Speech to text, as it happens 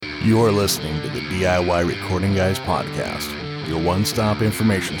You're listening to the DIY Recording Guys podcast, your one-stop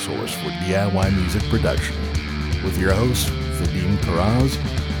information source for DIY music production, with your hosts, Vadim Taraz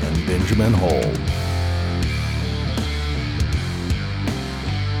and Benjamin Hall.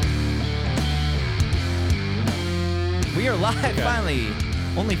 We are live, finally.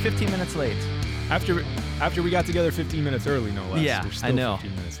 Only 15 minutes late. After we got together 15 minutes early, no less. Yeah, We're still I know.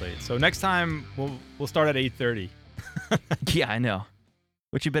 15 minutes late. So next time we'll start at 8:30. Yeah, I know.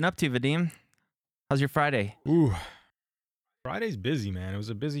 What you been up to, Vadim? How's your Friday? Ooh, Friday's busy, man. It was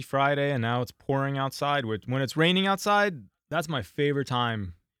a busy Friday, and now it's pouring outside. When it's raining outside, that's my favorite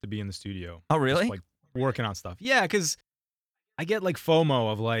time to be in the studio. Oh, really? Just, like working on stuff. Yeah, because I get like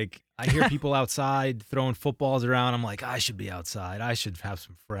FOMO of like I hear people outside throwing footballs around. I'm like, I should be outside. I should have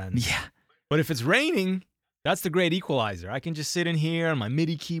some friends. Yeah. But if it's raining, that's the great equalizer. I can just sit in here on my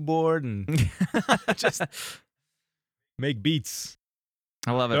MIDI keyboard and just make beats.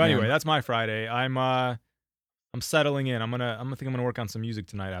 I love it. So anyway, man. that's my Friday. I'm settling in. I'm gonna work on some music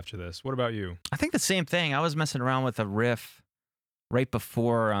tonight after this. What about you? I think the same thing. I was messing around with a riff right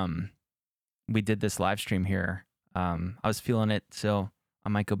before we did this live stream here. I was feeling it, so I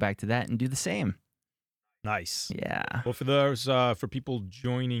might go back to that and do the same. Nice. Yeah. Well, for those for people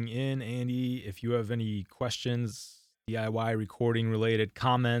joining in, Andy, if you have any questions, DIY recording related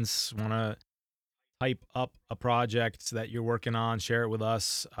comments, want to type up a project that you're working on, share it with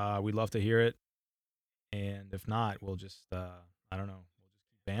us. We'd love to hear it. And if not, we'll just I don't know, we'll just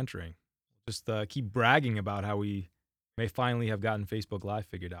keep bantering. Just keep bragging about how we may finally have gotten Facebook Live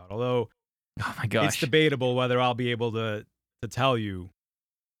figured out. Although Oh my gosh. it's debatable whether I'll be able to tell you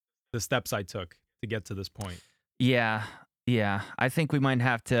the steps I took to get to this point. Yeah. I think we might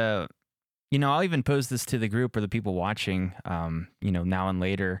have to, I'll even pose this to the group or the people watching, now and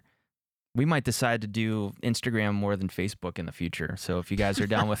later. We might decide to do Instagram more than Facebook in the future. So if you guys are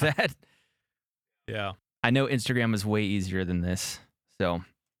down with that, Yeah. I know Instagram is way easier than this. So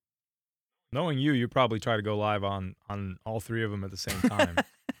Knowing you probably try to go live on all three of them at the same time.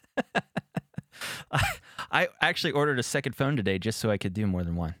 I actually ordered a second phone today just so I could do more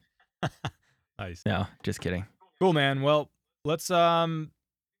than one. Nice. No, just kidding. Cool, man. Well, let's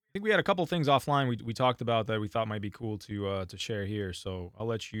I think we had a couple things offline we talked about that we thought might be cool to share here. So I'll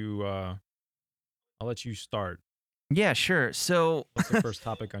let you start. Yeah, sure. So What's the first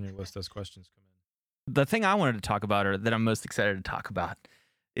topic on your list as questions come in? the thing I wanted to talk about, or that I'm most excited to talk about,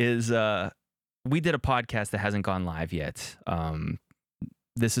 is we did a podcast that hasn't gone live yet.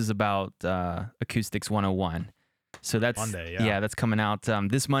 This is about Acoustics 101. So that's Monday, yeah. that's coming out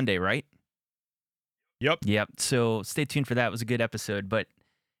this Monday, right? Yep. So stay tuned for that. It was a good episode. But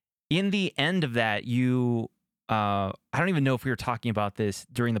in the end of that, I don't even know if we were talking about this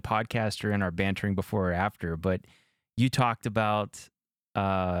during the podcast or in our bantering before or after, but you talked about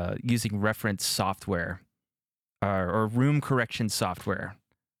using reference software or room correction software,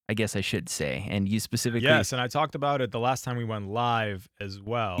 I guess I should say. And you specifically... Yes, and I talked about it the last time we went live as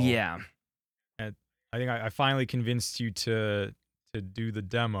well. Yeah. And I think I finally convinced you to do the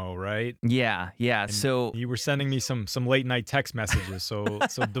demo, right? Yeah. And So you were sending me some late night text messages, so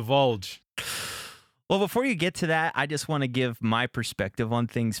divulge. Well, before you get to that, I just want to give my perspective on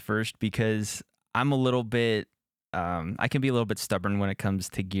things first, because I'm a little bit, I can be a little bit stubborn when it comes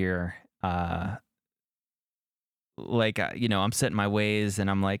to gear. I'm set in my ways, and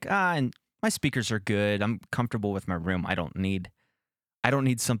I'm like, and my speakers are good. I'm comfortable with my room. I don't need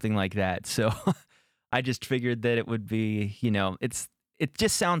something like that. So I just figured that it would be, it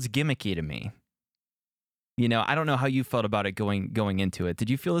just sounds gimmicky to me. I don't know how you felt about it going into it. Did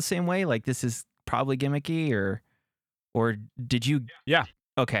you feel the same way? Like, this is probably gimmicky, or did you? Yeah.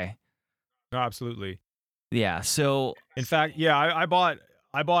 Okay. No, absolutely. Yeah. So In fact, yeah, I bought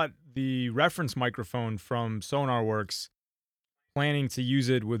the reference microphone from SonarWorks, planning to use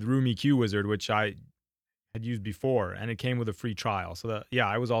it with Room EQ Wizard, which I had used before, and it came with a free trial. So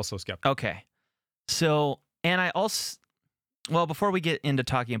I was also skeptical. okay. So, and I also, well, before we get into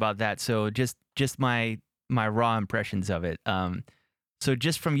talking about that, so just my raw impressions of it. So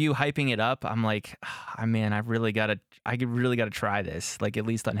just from you hyping it up, I'm like, man, I really gotta try this, like at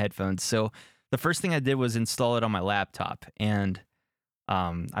least on headphones. So the first thing I did was install it on my laptop, and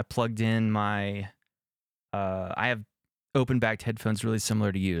I plugged in my, I have open backed headphones really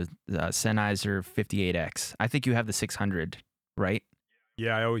similar to you, Sennheiser 58X. I think you have the 600, right?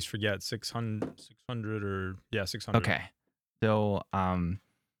 Yeah, I always forget 600 or 600. Okay. So, and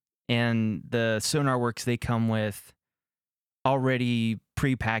the SonarWorks, they come with already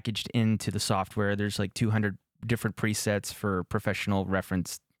pre-packaged into the software. There's like 200 different presets for professional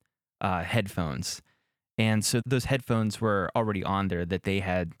reference headphones. And so those headphones were already on there that they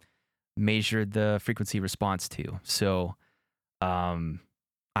had measure the frequency response to. So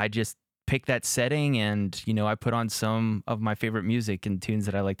I just picked that setting, and I put on some of my favorite music and tunes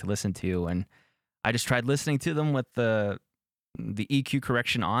that I like to listen to, and I just tried listening to them with the EQ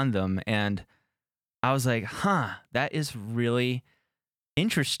correction on them, and I was like, that is really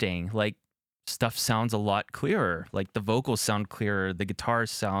interesting. Like, stuff sounds a lot clearer. Like, the vocals sound clearer, the guitars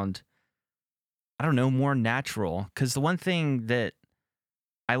sound, I don't know, more natural. Because the one thing that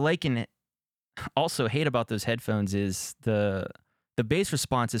I like and also hate about those headphones is the bass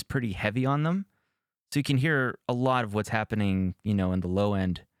response is pretty heavy on them, so you can hear a lot of what's happening, in the low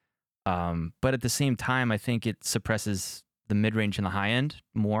end. But at the same time, I think it suppresses the mid range and the high end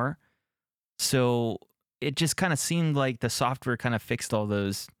more. So it just kind of seemed like the software kind of fixed all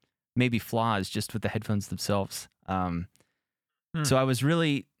those maybe flaws just with the headphones themselves. So I was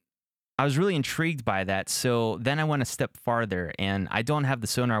really intrigued by that. So then I went a step farther, and I don't have the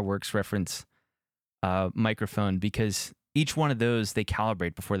SonarWorks reference microphone, because each one of those they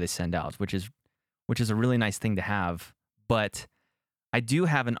calibrate before they send out, which is a really nice thing to have. But I do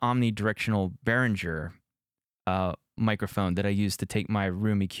have an omnidirectional Behringer microphone that I used to take my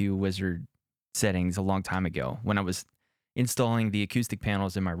Room EQ Wizard settings a long time ago when I was installing the acoustic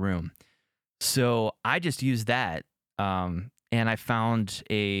panels in my room. So I just used that, and I found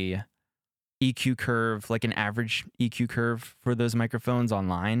a EQ curve, like an average EQ curve for those microphones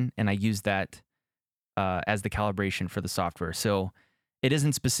online, and I used that as the calibration for the software. So it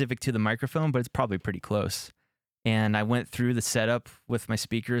isn't specific to the microphone, but it's probably pretty close. And I went through the setup with my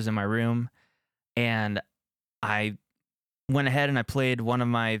speakers in my room, and I went ahead and I played one of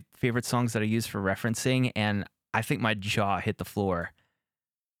my favorite songs that I use for referencing, and I think my jaw hit the floor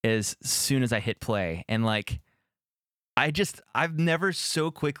as soon as I hit play. And like, I've never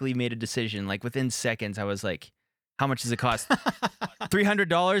so quickly made a decision. Like, within seconds, I was like, how much does it cost?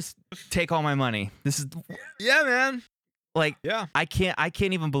 $300? Take all my money. This is, Yeah, man. like, Yeah. I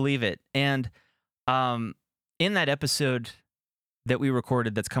can't even believe it. And in that episode that we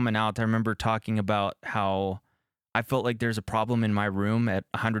recorded that's coming out, I remember talking about how I felt like there's a problem in my room at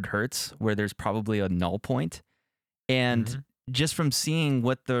 100 hertz where there's probably a null point. And just from seeing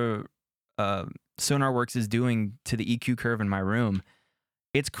what the SonarWorks is doing to the EQ curve in my room,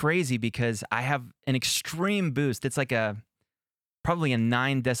 it's crazy, because I have an extreme boost. It's like probably a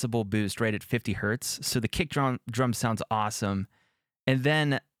 9 decibel boost right at 50 hertz. So the kick drum sounds awesome. And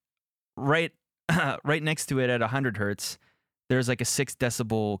then right next to it at 100 hertz, there's like a 6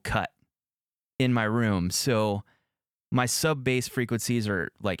 decibel cut in my room. So my sub bass frequencies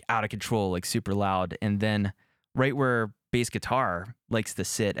are like out of control, like super loud. And then right where bass guitar likes to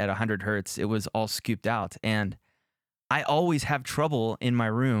sit at 100 hertz, it was all scooped out. And I always have trouble in my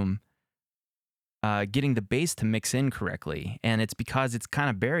room getting the bass to mix in correctly. And it's because it's kind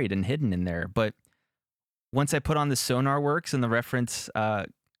of buried and hidden in there. But once I put on the SonarWorks and the reference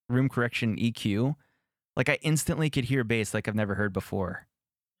room correction EQ, like, I instantly could hear bass like I've never heard before.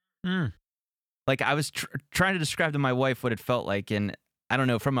 Like, I was trying to describe to my wife what it felt like. And I don't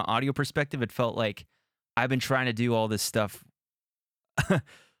know, from an audio perspective, it felt like I've been trying to do all this stuff.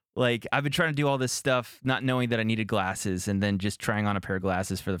 Like, I've been trying to do all this stuff, not knowing that I needed glasses, and then just trying on a pair of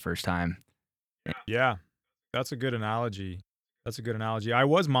glasses for the first time. Yeah. That's a good analogy. I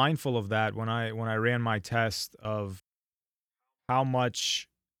was mindful of that when I ran my test of how much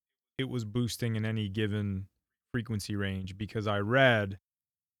it was boosting in any given frequency range, because I read,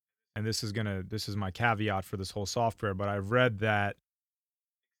 and this is my caveat for this whole software, but I've read that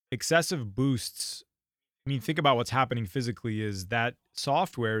excessive boosts, I mean, think about what's happening physically, is that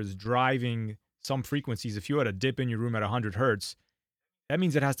software is driving some frequencies. If you had a dip in your room at 100 hertz, that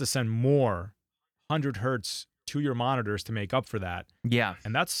means it has to send more 100 hertz to your monitors to make up for that. Yeah.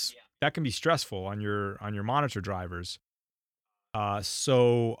 And that can be stressful on your monitor drivers.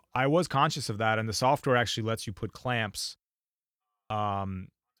 So I was conscious of that, and the software actually lets you put clamps on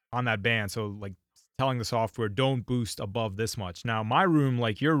that band. So, like, telling the software, don't boost above this much. Now, my room,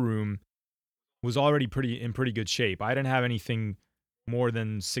 like your room, was already in pretty good shape. I didn't have anything more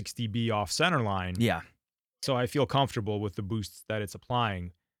than 6 dB off center line. Yeah. So I feel comfortable with the boosts that it's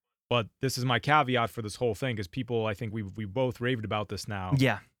applying. But this is my caveat for this whole thing, because people, I think we both raved about this now.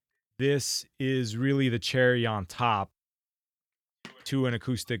 Yeah. This is really the cherry on top to an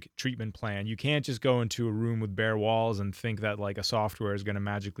acoustic treatment plan. You can't just go into a room with bare walls and think that, like, a software is going to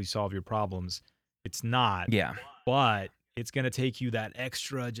magically solve your problems. It's not. Yeah. But it's going to take you that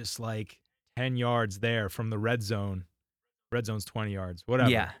extra, just like 10 yards there from the red zone. Red zone's 20 yards, whatever.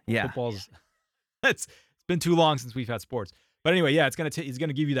 Yeah. Yeah. Football's, it's been too long since we've had sports. But anyway, yeah, it's going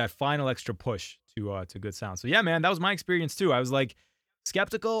to give you that final extra push to good sound. So yeah, man, that was my experience too. I was like,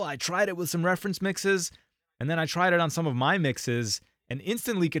 skeptical. I tried it with some reference mixes, and then I tried it on some of my mixes and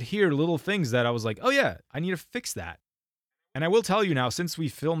instantly could hear little things that I was like, oh yeah, I need to fix that. And I will tell you now, since we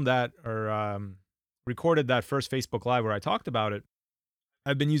filmed that or recorded that first Facebook Live where I talked about it,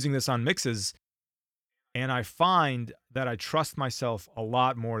 I've been using this on mixes, and I find that I trust myself a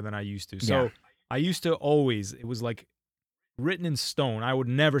lot more than I used to. So Yeah. I used to always, it was like written in stone. I would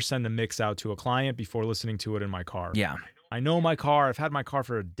never send a mix out to a client before listening to it in my car. Yeah. I know my car. I've had my car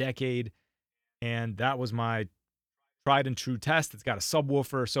for a decade, and that was my tried and true test. It's got a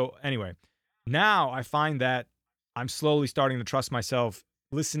subwoofer. So anyway, now I find that I'm slowly starting to trust myself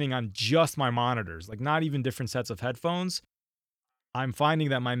listening on just my monitors, like not even different sets of headphones. I'm finding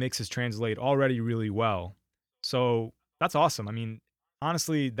that my mixes translate already really well. So that's awesome. I mean,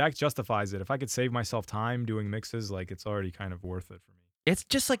 honestly, that justifies it. If I could save myself time doing mixes, like it's already kind of worth it for me. It's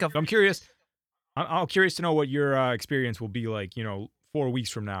just like a So I'm curious. I'm curious to know what your experience will be like, 4 weeks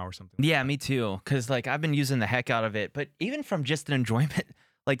from now or something. Yeah, me too. Because like I've been using the heck out of it, but even from just an enjoyment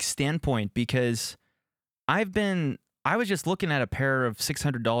like standpoint, because I was just looking at a pair of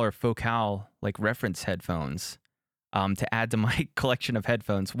 $600 Focal like reference headphones, to add to my collection of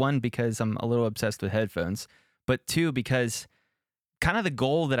headphones. One, because I'm a little obsessed with headphones, but two, because kind of the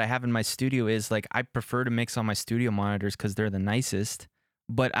goal that I have in my studio is like I prefer to mix on my studio monitors because they're the nicest,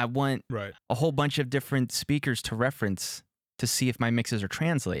 but I want Right. a whole bunch of different speakers to reference to see if my mixes are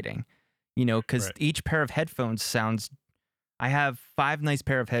translating, because Right. each pair of headphones sounds. I have 5 nice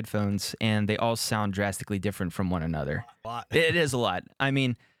pair of headphones, and they all sound drastically different from one another. A lot. It is a lot. I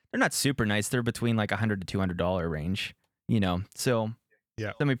mean, they're not super nice. They're between like $100 to $200 range, So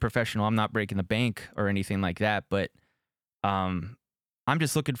Yeah. semi-professional. I'm not breaking the bank or anything like that, but I'm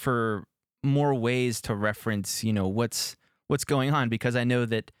just looking for more ways to reference, what's going on, because I know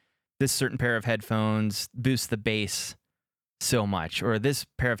that this certain pair of headphones boosts the bass so much, or this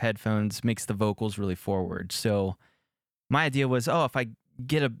pair of headphones makes the vocals really forward. So my idea was, if I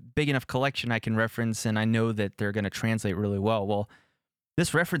get a big enough collection I can reference and I know that they're going to translate really well. Well,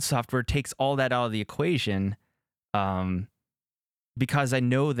 this reference software takes all that out of the equation, because I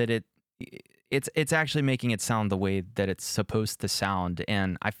know that it's actually making it sound the way that it's supposed to sound.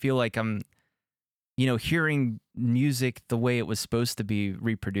 And I feel like I'm, hearing music the way it was supposed to be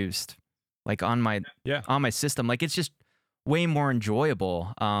reproduced, like on my system. Like it's just way more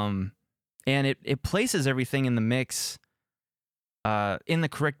enjoyable. And it places everything in the mix in the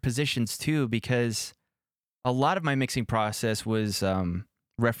correct positions too, because a lot of my mixing process was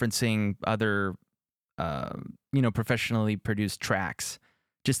referencing other professionally produced tracks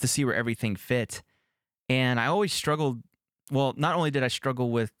just to see where everything fit. And I always struggled. Well, not only did I struggle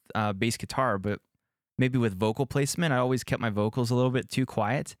with bass guitar, but maybe with vocal placement. I always kept my vocals a little bit too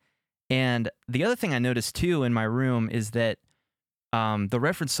quiet. And the other thing I noticed too in my room is that the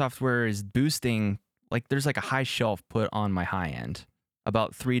reference software is boosting, like there's like a high shelf put on my high end,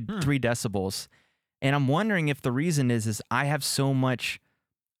 about 3 decibels. And I'm wondering if the reason is I have so much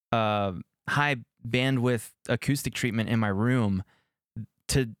high bandwidth acoustic treatment in my room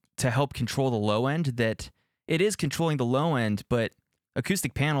to help control the low end, that it is controlling the low end, but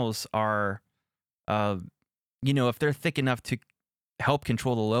acoustic panels are, if they're thick enough to help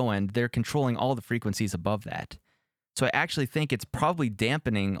control the low end, they're controlling all the frequencies above that. So I actually think it's probably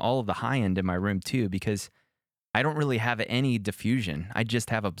dampening all of the high end in my room too, because I don't really have any diffusion. I just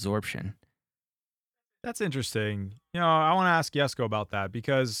have absorption. That's interesting. I want to ask Yesko about that,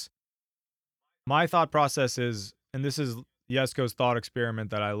 because my thought process is, and this is Yesko's thought experiment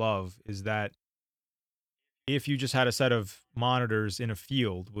that I love, is that if you just had a set of monitors in a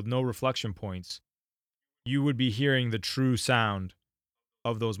field with no reflection points, you would be hearing the true sound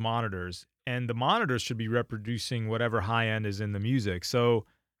of those monitors, and the monitors should be reproducing whatever high end is in the music. So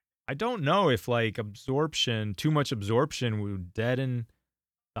I don't know if like too much absorption would deaden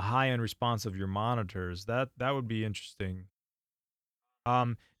the high end response of your monitors. That would be interesting.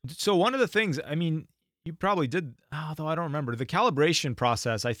 So one of the things, I mean, you probably did, although I don't remember, the calibration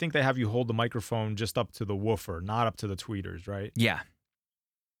process, I think they have you hold the microphone just up to the woofer, not up to the tweeters, right? Yeah.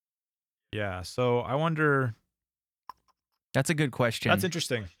 Yeah, so I wonder. That's a good question. That's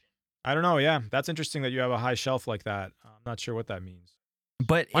interesting. I don't know, yeah. That's interesting that you have a high shelf like that. I'm not sure what that means.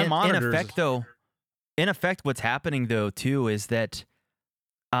 But My in monitors- effect, what's happening though too is that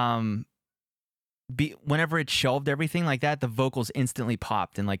whenever it shelved everything like that, the vocals instantly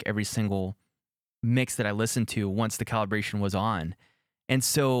popped in like every single mix that I listened to once the calibration was on. And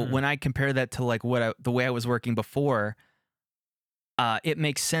so when I compare that to like the way I was working before, it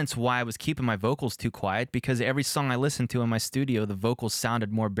makes sense why I was keeping my vocals too quiet, because every song I listened to in my studio, the vocals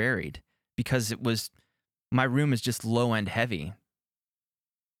sounded more buried, because my room is just low end heavy.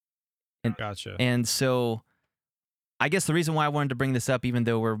 And Gotcha. and so I guess the reason why I wanted to bring this up, even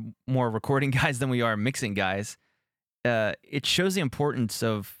though we're more recording guys than we are mixing guys, it shows the importance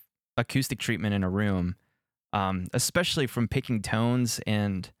of acoustic treatment in a room, especially from picking tones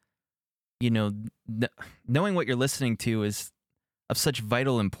and knowing what you're listening to is of such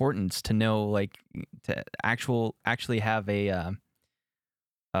vital importance to know, like, to actually have an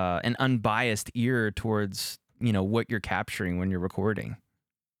unbiased ear towards what you're capturing when you're recording.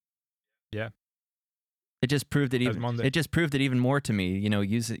 Yeah. It just proved it That's even. Monday. It just proved it even more to me.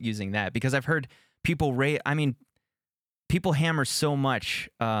 Using that, because I've heard people people hammer so much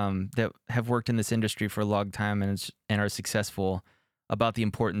that have worked in this industry for a long time and are successful about the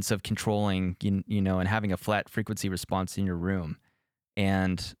importance of controlling, and having a flat frequency response in your room.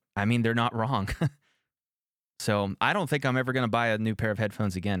 And I mean, they're not wrong. So I don't think I'm ever going to buy a new pair of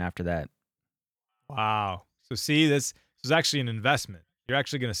headphones again after that. Wow. So see, this is actually an investment. You're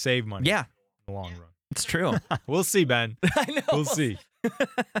actually going to save money. Yeah, in the long run. it's true. We'll see, Ben. I know. We'll see.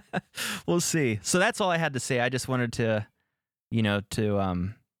 We'll see. So that's all I had to say. I just wanted to,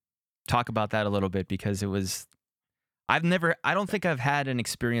 talk about that a little bit, because I don't think I've had an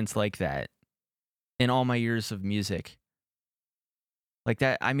experience like that in all my years of music. Like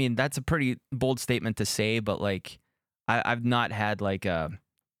that, I mean, that's a pretty bold statement to say, but like, I've not had like a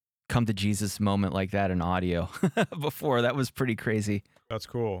come to Jesus moment like that in audio before. That was pretty crazy. That's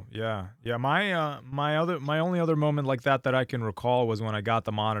cool. Yeah. Yeah. My only other moment like that I can recall was when I got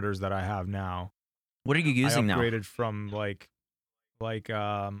the monitors that I have now. What are you using I now? upgraded from like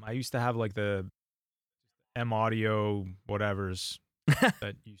I used to have like the M Audio whatevers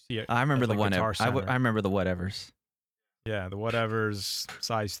that you see. I remember at, the like, whatever. Guitar Center. I remember the whatevers. Yeah, the whatevers,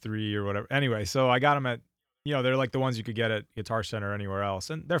 size 3 or whatever. Anyway, so I got them at, they're like the ones you could get at Guitar Center or anywhere else,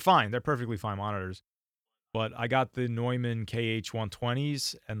 and they're fine. They're perfectly fine monitors. But I got the Neumann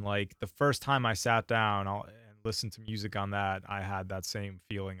KH120s, and like the first time I sat down and listened to music on that, I had that same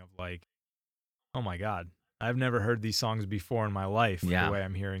feeling of like, oh my God, I've never heard these songs before in my life Yeah. the way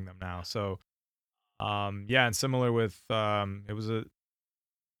I'm hearing them now. So, yeah, and similar with, it was a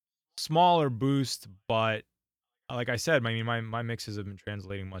smaller boost, but like I said, I mean, my mixes have been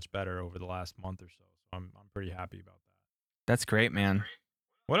translating much better over the last month or so. So I'm pretty happy about that. That's great, man.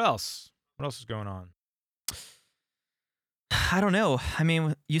 What else? What else is going on? I don't know. I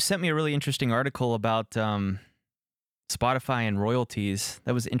mean, you sent me a really interesting article about Spotify and royalties.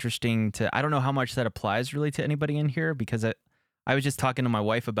 That was interesting to. I don't know how much that applies really to anybody in here, because I was just talking to my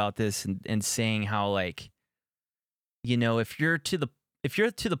wife about this and saying how, like, if you're to the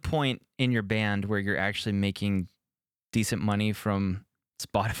point in your band where you're actually making decent money from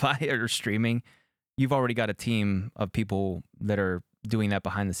Spotify or streaming, you've already got a team of people that are doing that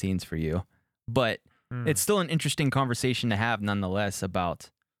behind the scenes for you. But it's still an interesting conversation to have nonetheless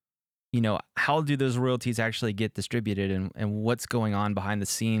about, how do those royalties actually get distributed, and what's going on behind the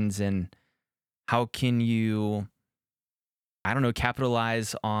scenes, and how can you, I don't know,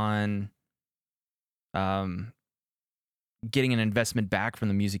 capitalize on getting an investment back from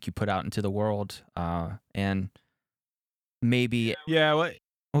the music you put out into the world, and maybe. Yeah.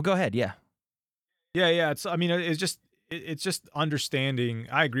 Well, go ahead. Yeah. Yeah. It's just understanding.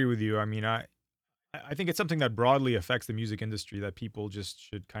 I agree with you. I mean, I think it's something that broadly affects the music industry that people just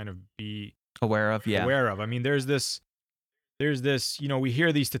should kind of be Aware of. Yeah. aware of. I mean, there's this, we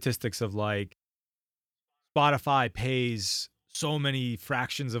hear these statistics of like Spotify pays so many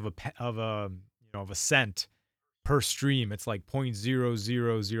fractions of a cent per stream. It's like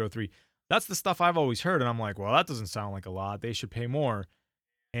 0.0003. That's the stuff I've always heard, and I'm like, well, that doesn't sound like a lot. They should pay more.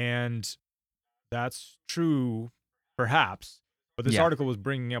 And that's true, perhaps. But this Yeah. article was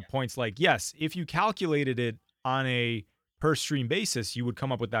bringing up points like, yes, if you calculated it on a per stream basis, you would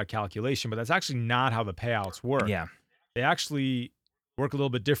come up with that calculation, but that's actually not how the payouts work. Yeah. They actually work a little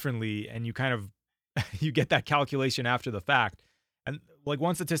bit differently, and you kind of you get that calculation after the fact. And like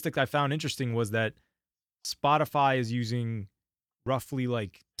one statistic I found interesting was that Spotify is using roughly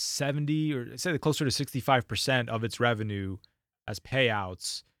like 70 or say closer to 65% of its revenue as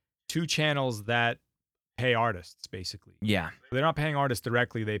payouts to channels that pay artists, basically. Yeah. They're not paying artists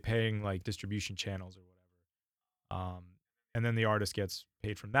directly, they're paying like distribution channels or whatever. And then the artist gets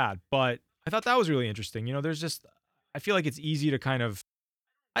paid from that. But I thought that was really interesting. I feel like it's easy to kind of,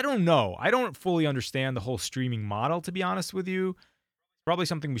 I don't know. I don't fully understand the whole streaming model, to be honest with you. Probably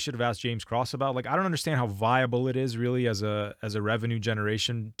something we should have asked James Cross about. Like, I don't understand how viable it is really as a revenue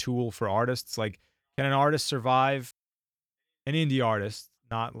generation tool for artists. Like, can an artist survive, an indie artist,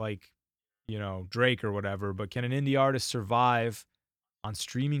 not like, Drake or whatever, but can an indie artist survive on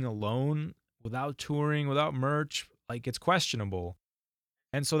streaming alone without touring, without merch? Like, it's questionable.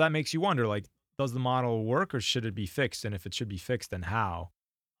 And so that makes you wonder, like, does the model work or should it be fixed? And if it should be fixed, then how?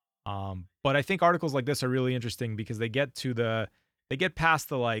 But I think articles like this are really interesting because they get past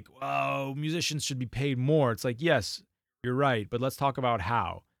the like, oh, musicians should be paid more. It's like, yes, you're right, but let's talk about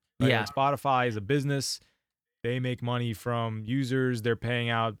how. Right? Yeah. Like Spotify is a business. They make money from users. They're paying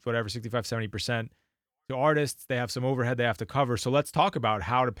out whatever, 65, 70% to artists. They have some overhead they have to cover. So let's talk about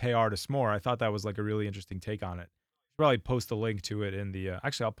how to pay artists more. I thought that was like a really interesting take on it. Probably post a link to it in the,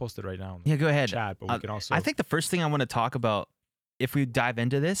 actually, I'll post it right now in the Yeah, go ahead. chat, but we can also. I think the first thing I want to talk about, if we dive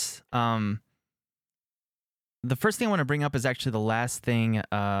into this, the first thing I want to bring up is actually the last thing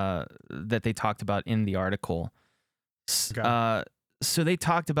that they talked about in the article. Okay. So they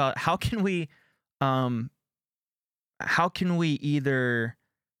talked about how can we either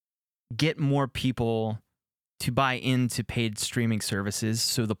get more people to buy into paid streaming services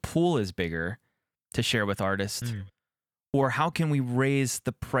so the pool is bigger to share with artists, or how can we raise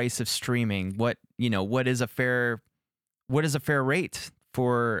the price of streaming? What is a fair rate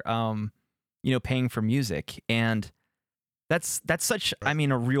for paying for music? And that's such, I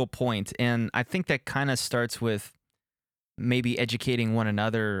mean, a real point. And I think that kind of starts with maybe educating one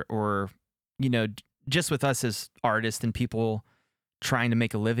another, or just with us as artists and people trying to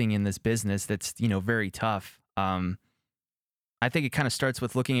make a living in this business that's very tough. I think it kind of starts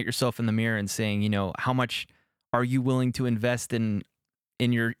with looking at yourself in the mirror and saying, how much are you willing to invest in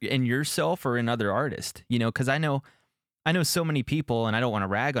yourself or in other artists? Because I know so many people, and I don't want to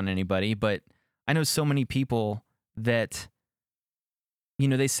rag on anybody, but I know so many people that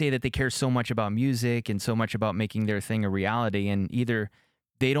they say that they care so much about music and so much about making their thing a reality, and either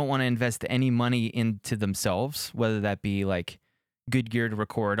they don't want to invest any money into themselves, whether that be like good gear to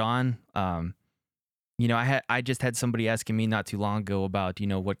record on. I just had somebody asking me not too long ago about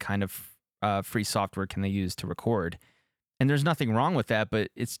what kind of free software can they use to record, and there's nothing wrong with that, but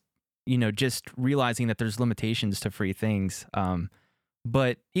it's just realizing that there's limitations to free things.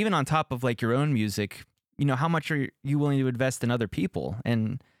 But even on top of like your own music, how much are you willing to invest in other people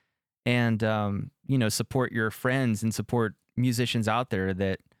and support your friends and support musicians out there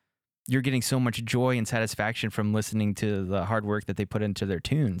that you're getting so much joy and satisfaction from listening to the hard work that they put into their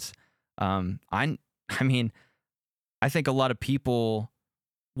tunes. I mean, I think a lot of people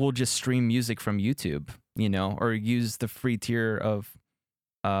will just stream music from YouTube, or use the free tier of,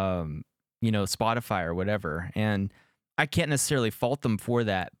 Spotify or whatever. And I can't necessarily fault them for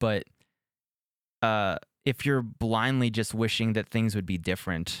that, but if you're blindly just wishing that things would be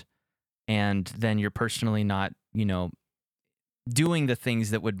different, and then you're personally not, doing the things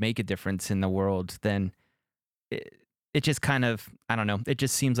that would make a difference in the world, then it just kind of, I don't know, it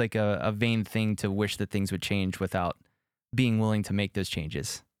just seems like a vain thing to wish that things would change without being willing to make those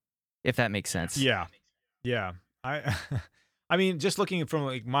changes, if that makes sense. Yeah. I mean, just looking from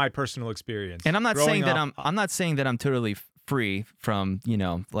like my personal experience. And I'm not saying that up, I'm not saying that I'm totally free from,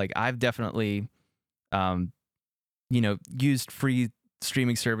 like I've definitely used free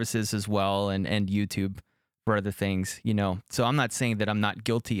streaming services as well, and YouTube for other things, So I'm not saying that I'm not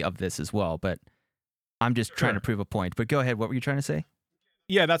guilty of this as well, but I'm just trying to prove a point. But go ahead, what were you trying to say?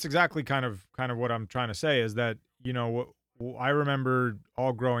 Yeah, that's exactly kind of what I'm trying to say is that, I remember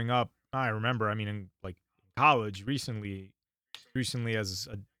all growing up, I mean, in like college recently as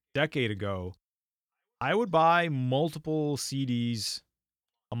a decade ago, I would buy multiple CDs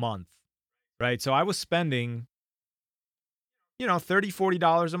a month, right? So I was spending, $30,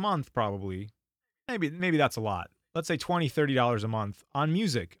 $40 a month probably. Maybe that's a lot. Let's say $20, $30 a month on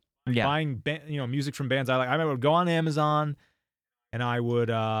music. Yeah. Buying music from bands I like. I would go on Amazon and I would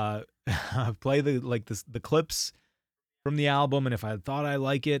play the clips from the album, and if I thought I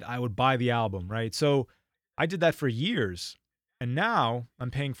like it, I would buy the album, right? So I did that for years. And now I'm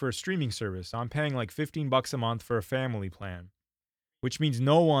paying for a streaming service. I'm paying like $15 a month for a family plan, which means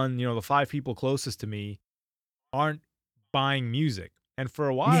no one, the 5 people closest to me aren't buying music. And for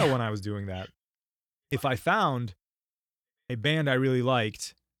a while when I was doing that, if I found a band I really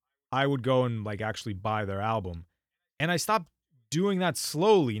liked, I would go and like actually buy their album. And I stopped doing that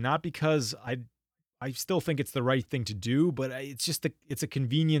slowly, not because I still think it's the right thing to do, but it's just it's a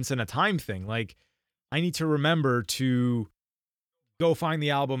convenience and a time thing. Like I need to remember to go find the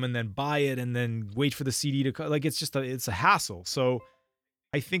album and then buy it and then wait for the CD to like it's a hassle. So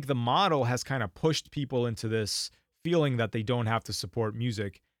I think the model has kind of pushed people into this feeling that they don't have to support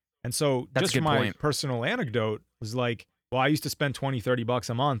music. And so just my personal anecdote was like, well, I used to spend $20-$30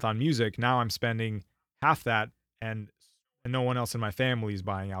 a month on music. Now I'm spending half that, and no one else in my family is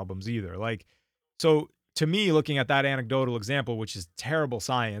buying albums either. Like, so to me, looking at that anecdotal example, which is terrible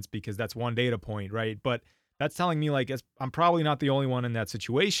science because that's one data point, right? But that's telling me like I'm probably not the only one in that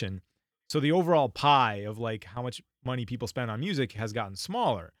situation. So the overall pie of like how much money people spend on music has gotten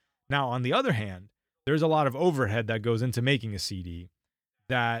smaller. Now, on the other hand, there's a lot of overhead that goes into making a CD,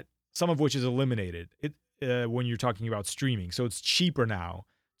 that some of which is eliminated when you're talking about streaming. So it's cheaper now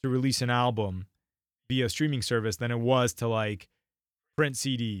to release an album via streaming service than it was to like print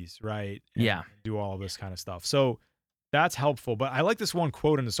CDs, right? And Yeah. do all this kind of stuff. So that's helpful. But I like this one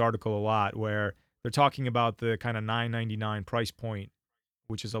quote in this article a lot where they're talking about the kind of $9.99 price point,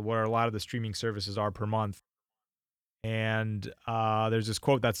 which is where a lot of the streaming services are per month. And there's this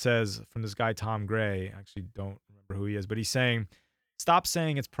quote that says from this guy, Tom Gray. I actually don't remember who he is, but he's saying, "Stop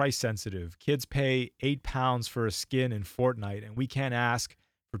saying it's price sensitive. Kids pay £8 for a skin in Fortnite, and we can't ask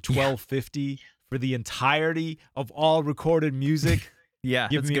for $12.50 for the entirety of all recorded music. Yeah,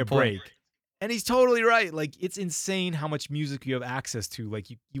 Give that's me a a good point. break." And he's totally right. Like, it's insane how much music you have access to. Like,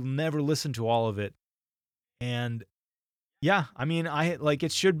 you'll never listen to all of it. And yeah, I mean,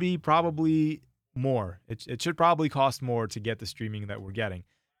 it should be probably more. It should probably cost more to get the streaming that we're getting.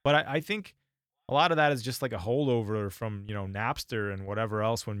 But I think a lot of that is just like a holdover from, Napster and whatever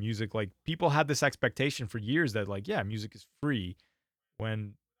else, when music, like, people had this expectation for years that like, yeah, music is free,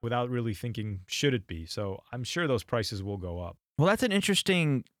 when without really thinking, should it be? So I'm sure those prices will go up. Well, that's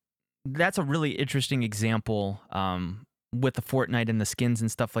a really interesting example with the Fortnite and the skins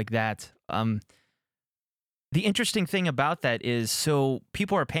and stuff like that. The interesting thing about that is, so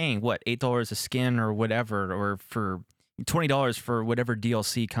people are paying what, $8 a skin or whatever, or for $20 for whatever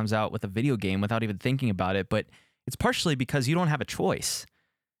DLC comes out with a video game without even thinking about it. But it's partially because you don't have a choice.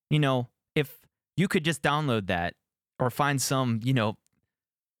 If you could just download that or find some,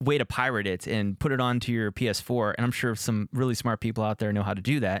 way to pirate it and put it onto your PS4, and I'm sure some really smart people out there know how to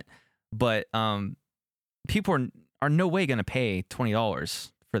do that. But people are no way going to pay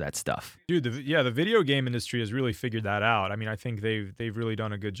 $20 for that stuff. Dude, the video game industry has really figured that out. I mean, I think they've really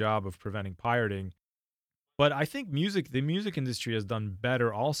done a good job of preventing pirating. But I think the music industry has done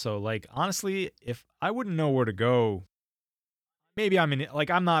better also. Like, honestly, if I wouldn't know where to go, maybe I'm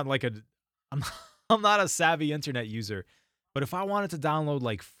not a savvy internet user, but if I wanted to download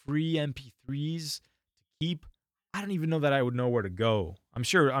like free MP3s to keep, I don't even know that I would know where to go. I'm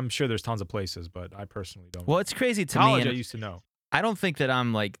sure there's tons of places, but I personally don't. Well, it's crazy to College, me. I used to know. I don't think that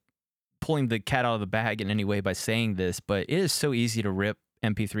I'm like pulling the cat out of the bag in any way by saying this, but it is so easy to rip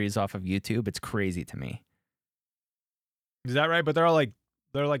MP3s off of YouTube. It's crazy to me. Is that right? But they're like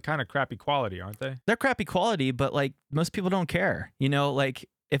kind of crappy quality, aren't they? They're crappy quality, but like most people don't care. Like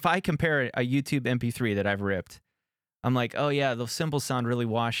if I compare a YouTube MP3 that I've ripped, I'm like, oh yeah, those cymbals sound really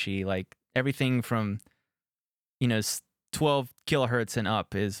washy. Like everything from 12 kilohertz and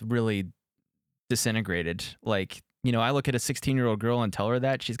up is really disintegrated. Like, I look at a 16-year-old girl and tell her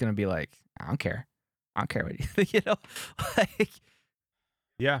that, she's going to be like, I don't care what you think, like,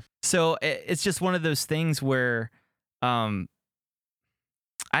 yeah. So it's just one of those things where, I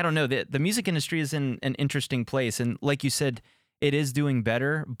don't know, the music industry is in an interesting place. And like you said, it is doing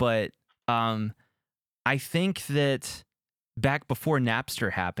better, but, I think that back before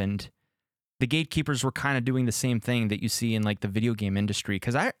Napster happened, the gatekeepers were kind of doing the same thing that you see in like the video game industry.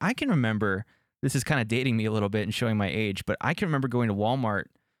 Because I can remember, this is kind of dating me a little bit and showing my age, but I can remember going to Walmart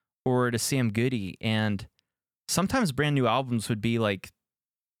or to Sam Goody, and sometimes brand new albums would be like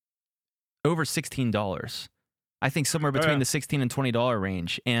over $16. I think somewhere between the $16 and $20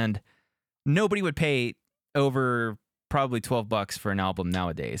 range, and nobody would pay over probably $12 for an album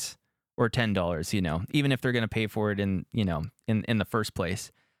nowadays, or $10, even if they're going to pay for it in the first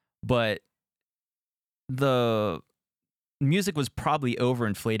place. But the music was probably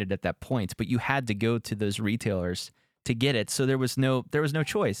overinflated at that point, but you had to go to those retailers to get it. So there was no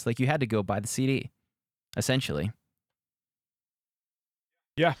choice. Like, you had to go buy the CD, essentially.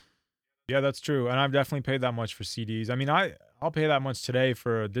 Yeah, that's true. And I've definitely paid that much for CDs. I mean, I'll pay that much today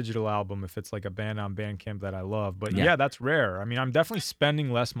for a digital album if it's like a band on Bandcamp that I love. But yeah, that's rare. I mean, I'm definitely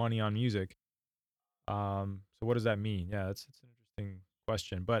spending less money on music. So what does that mean? Yeah, it's an interesting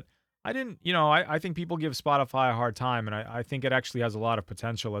question. But I think people give Spotify a hard time, and I think it actually has a lot of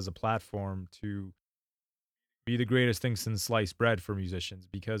potential as a platform to be the greatest thing since sliced bread for musicians,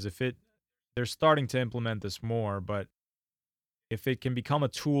 because they're starting to implement this more, but if it can become a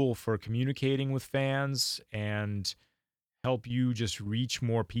tool for communicating with fans and help you just reach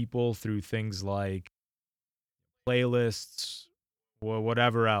more people through things like playlists or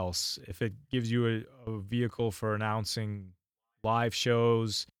whatever else, if it gives you a vehicle for announcing live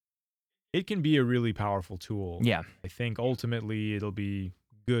shows, it can be a really powerful tool. Yeah. I think ultimately it'll be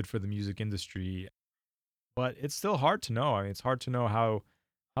good for the music industry, but it's still hard to know. I mean, it's hard to know how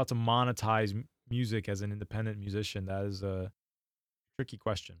to monetize music as an independent musician? That is a tricky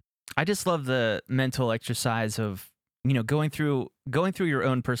question. I just love the mental exercise of, going through your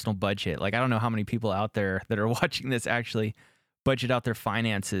own personal budget. Like, I don't know how many people out there that are watching this actually budget out their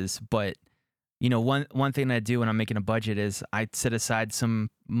finances, but one thing that I do when I'm making a budget is I set aside some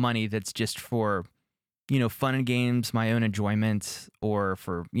money that's just for, fun and games, my own enjoyment, or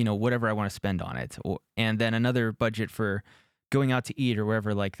for, whatever I want to spend on it. And then another budget for going out to eat or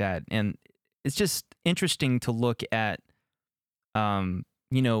wherever like that. And it's just interesting to look at,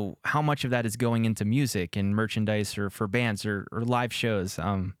 how much of that is going into music and merchandise or for bands or live shows,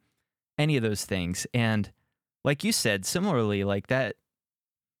 any of those things. And like you said, similarly, like that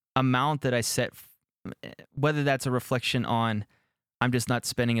amount that I set, whether that's a reflection on I'm just not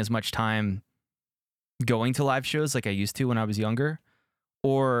spending as much time going to live shows like I used to when I was younger,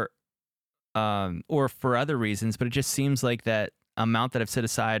 or for other reasons, but it just seems like that amount that I've set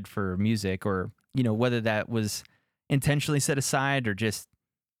aside for music, or whether that was intentionally set aside or just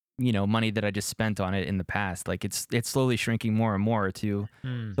money that I just spent on it in the past, like it's slowly shrinking more and more to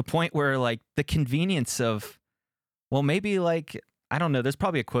the point where like the convenience of, well, maybe like, I don't know, there's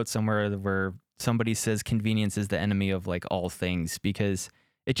probably a quote somewhere where somebody says convenience is the enemy of like all things, because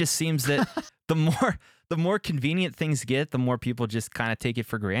it just seems that the more convenient things get, the more people just kind of take it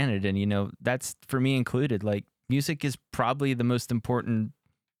for granted. And that's, for me included, like music is probably the most important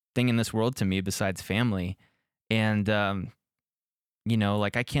thing in this world to me besides family. And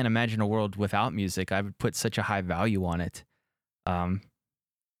like I can't imagine a world without music. I would put such a high value on it.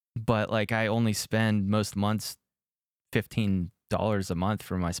 But like I only spend most months $15 a month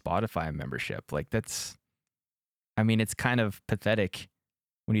for my Spotify membership. Like it's kind of pathetic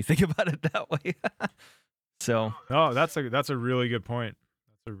when you think about it that way. So, oh, that's a really good point.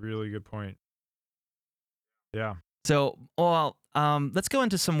 That's a really good point. Yeah. So, well, let's go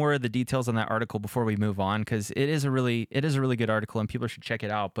into some more of the details on that article before we move on, because it is a really good article and people should check it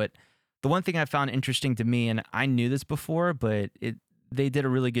out. But the one thing I found interesting to me, and I knew this before, but they did a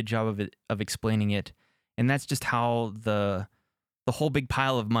really good job of explaining it, and that's just how the whole big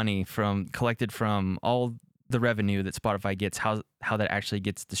pile of money collected from all the revenue that Spotify gets, how that actually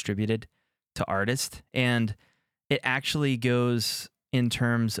gets distributed to artists. And it actually goes in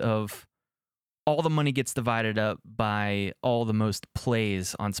terms of all the money gets divided up by all the most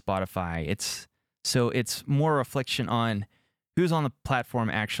plays on Spotify. It's more a reflection on who's on the platform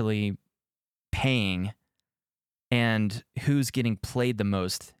actually paying and who's getting played the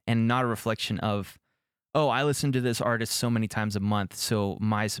most, and not a reflection of, oh, I listen to this artist so many times a month, so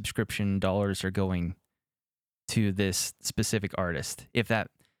my subscription dollars are going to this specific artist.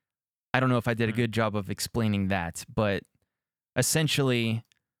 I don't know if I did a good job of explaining that, but essentially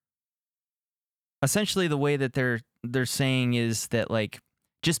the way that they're saying is that, like,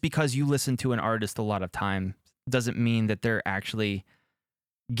 just because you listen to an artist a lot of time doesn't mean that they're actually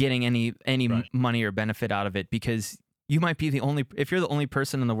getting any Right. money or benefit out of it, because you might be if you're the only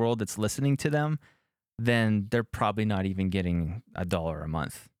person in the world that's listening to them, then they're probably not even getting $1 a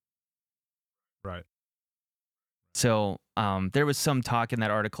month. Right. So there was some talk in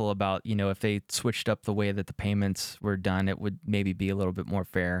that article about, if they switched up the way that the payments were done, it would maybe be a little bit more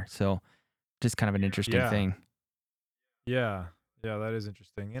fair. So just kind of an interesting thing. Yeah, that is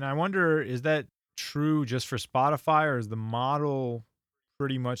interesting. And I wonder, is that true just for Spotify, or is the model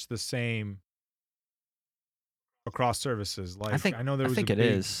pretty much the same across services? Like, I know there was think a it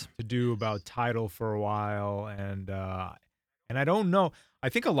big is. to do about Tidal for a while, and I don't know. I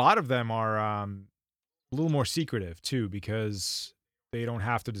think a lot of them are a little more secretive too, because they don't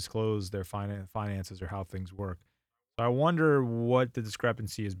have to disclose their finances or how things work. So I wonder what the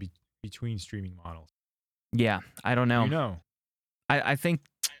discrepancy is between streaming models. Yeah, I don't know. You know, I think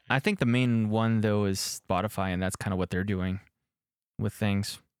the main one though is Spotify, and that's kind of what they're doing with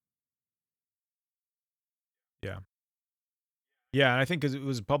things. yeah, and I think 'cause it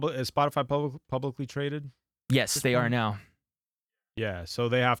was is Spotify publicly traded. Yes, This they are point? now. Yeah, so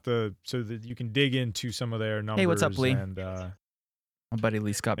they have to, so that you can dig into some of their numbers. Hey, what's up, Lee? And My buddy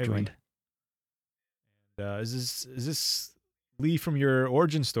Lee Scott Hey, Lee. joined. is this Lee from your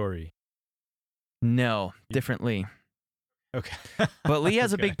origin story? No, different Lee. Okay, But Lee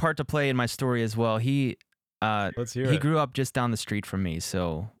has a Okay. big part to play in my story as well. Let's hear He it. grew up just down the street from me,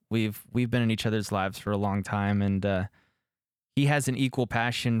 so we've been in each other's lives for a long time, and he has an equal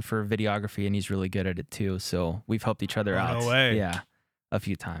passion for videography, and he's really good at it too. So we've helped each other Oh, out. no way. Yeah, a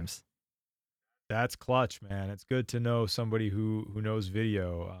few times. That's clutch, man. It's good to know somebody who knows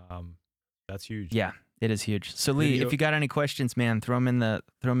video. That's huge. Yeah, it is huge. So Lee, Video- if you got any questions, man, throw them in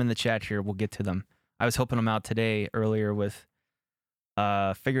the chat here. We'll get to them. I was helping him out earlier with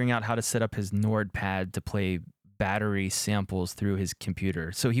figuring out how to set up his Nord pad to play battery samples through his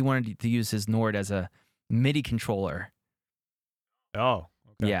computer. So he wanted to use his Nord as a MIDI controller. Oh,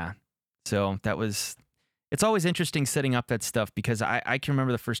 okay. Yeah. So it's always interesting setting up that stuff because I can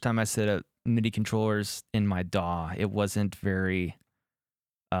remember the first time I set up MIDI controllers in my DAW. It wasn't very,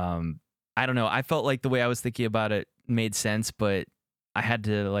 I don't know. I felt like the way I was thinking about it made sense, but I had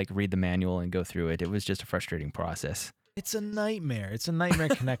to like read the manual and go through it. It was just a frustrating process. It's a nightmare. It's a nightmare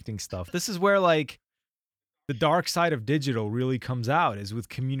connecting stuff. This is where like the dark side of digital really comes out, is with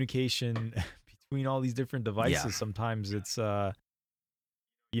communication between all these different devices. Yeah. Sometimes it's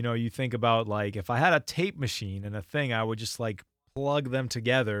you think about like if I had a tape machine and a thing, I would just like plug them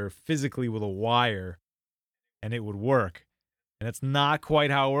together physically with a wire and it would work. And it's not quite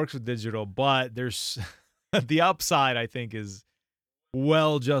how it works with digital, but there's the upside, I think, is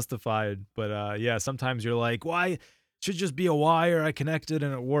well justified. But yeah, sometimes you're like, why? It should just be a wire I connected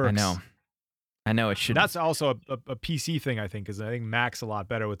and it works. I know it should. That's also a PC thing, I think, because I think Mac's a lot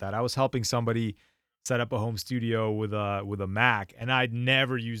better with that. I was helping somebody set up a home studio with a Mac, and I'd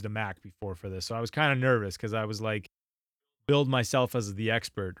never used a Mac before for this, so I was kind of nervous because I was like, build myself as the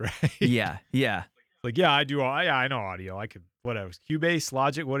expert, right? Yeah. Like, yeah, I do. I know audio. I could whatever Cubase,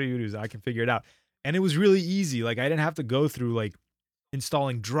 Logic. What do you use? I can figure it out, and it was really easy. Like I didn't have to go through like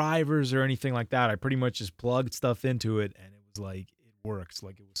installing drivers or anything like that. I pretty much just plugged stuff into it, and it was like. Works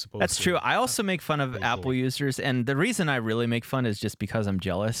like it was supposed to. That's true. I also make fun of Really Apple cool. users, and the reason I really make fun is just because I'm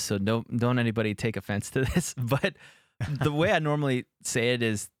jealous. So don't anybody take offense to this. But the way I normally say it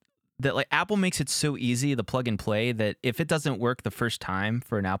is that like Apple makes it so easy, the plug and play, that if it doesn't work the first time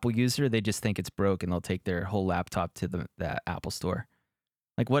for an Apple user, they just think it's broke and they'll take their whole laptop to the Apple store.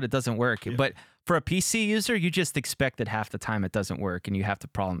 Like what? It doesn't work. Yeah. But for a PC user, you just expect that half the time it doesn't work and you have to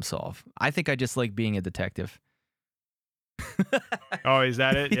problem solve. I think I just like being a detective. Oh, is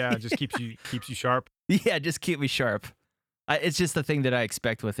that it? Yeah, it just keeps you sharp. Yeah, just keep me sharp. It's just the thing that I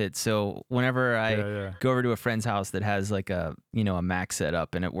expect with it. So whenever I Yeah. go over to a friend's house that has like a Mac set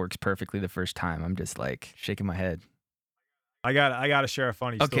up and it works perfectly the first time, I'm just like shaking my head. I got to share a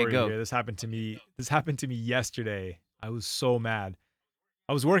funny Okay, story go. here. This happened to me yesterday. I was so mad.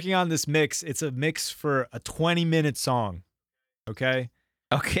 I was working on this mix. It's a mix for a 20-minute song. Okay?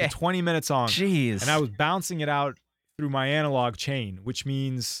 Okay. A 20-minute song. Jeez. And I was bouncing it out through my analog chain, which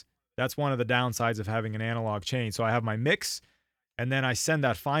means that's one of the downsides of having an analog chain. So I have my mix, and then I send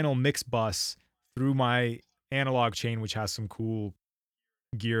that final mix bus through my analog chain, which has some cool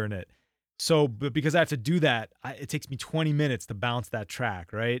gear in it. So, but because I have to do that, it takes me 20 minutes to bounce that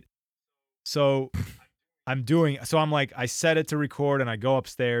track, right? So I'm like, I set it to record and I go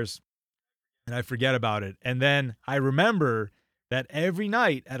upstairs and I forget about it. And then I remember that every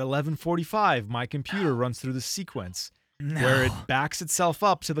night at 11:45, my computer runs through the sequence where it backs itself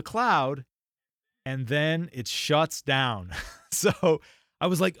up to the cloud and then it shuts down. So I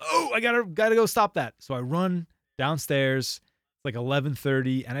was like, oh, I gotta go stop that. So I run downstairs, it's like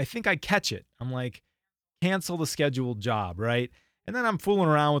 11:30, and I think I catch it. I'm like, cancel the scheduled job, right? And then I'm fooling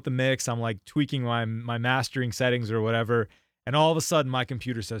around with the mix. I'm like tweaking my mastering settings or whatever. And all of a sudden my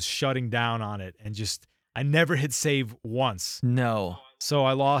computer says shutting down on it, and just I never hit save once. No. So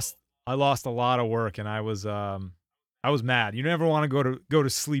I lost a lot of work, and I was mad. You never want to go to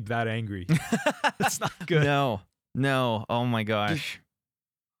sleep that angry. It's not good. No. Oh my gosh.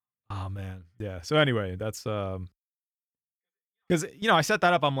 Oh man. Yeah. So anyway, that's because I set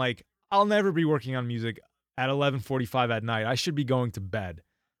that up. I'm like, I'll never be working on music at 11:45 at night. I should be going to bed.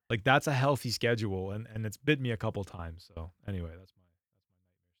 Like that's a healthy schedule, and it's bit me a couple times. So anyway, that's my nightmare story.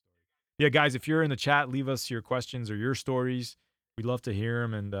 Yeah, guys, if you're in the chat, leave us your questions or your stories. We'd love to hear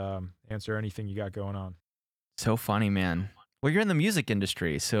them and answer anything you got going on. So funny, man. Well, you're in the music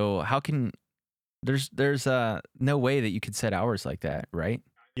industry, so how can there's no way that you could set hours like that, right?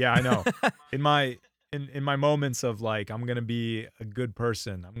 Yeah, I know. in my moments of like, I'm gonna be a good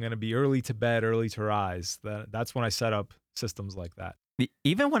person, I'm gonna be early to bed, early to rise. That's when I set up systems like that.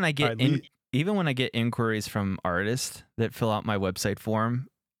 Even when I get All right, even when I get inquiries from artists that fill out my website form,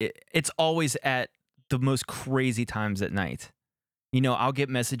 it's always at the most crazy times at night. I'll get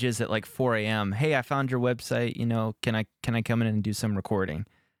messages at like 4 a.m. Hey, I found your website. Can I come in and do some recording?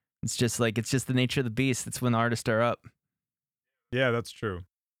 It's just the nature of the beast. It's when the artists are up. Yeah, that's true.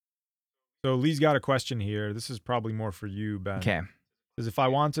 So Lee's got a question here. This is probably more for you, Ben. Okay. Because if I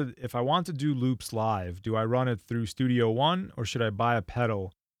want to do loops live, do I run it through Studio One or should I buy a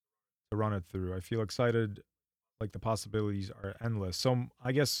pedal to run it through? I feel excited, like the possibilities are endless. So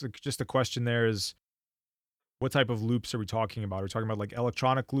I guess just the question there is, what type of loops are we talking about? Are we talking about like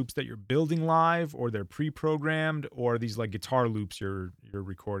electronic loops that you're building live, or they're pre-programmed, or are these like guitar loops you're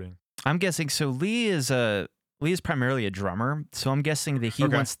recording? I'm guessing so. Lee is primarily a drummer, so I'm guessing that he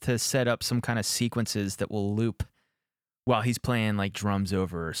Okay. wants to set up some kind of sequences that will loop while he's playing like drums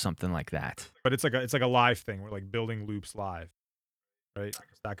over or something like that. But it's like a live thing. We're like building loops live, right?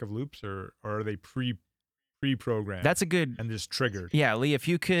 A stack of loops, or are they pre-programmed? That's a good. and just triggered. Yeah, Lee, if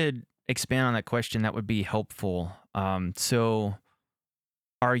you could expand on that question, that would be helpful. So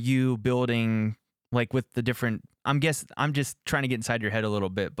are you building like with the different? I'm just trying to get inside your head a little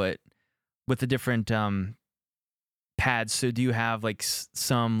bit, but with the different pads. So do you have like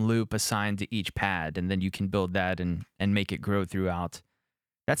some loop assigned to each pad, and then you can build that and make it grow throughout?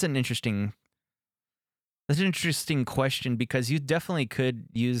 That's an interesting question, because you definitely could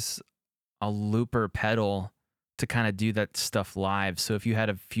use a looper pedal to kind of do that stuff live. So if you had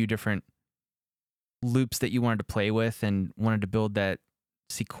a few different loops that you wanted to play with and wanted to build that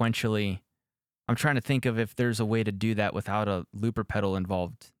sequentially, I'm trying to think of if there's a way to do that without a looper pedal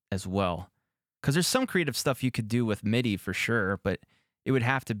involved as well. Because there's some creative stuff you could do with MIDI for sure, but it would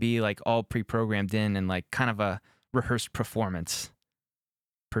have to be like all pre-programmed in and like kind of a rehearsed performance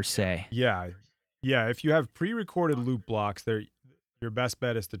per se. Yeah. If you have pre-recorded loop blocks, your best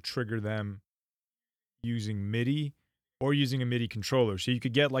bet is to trigger them using MIDI or using a MIDI controller. So you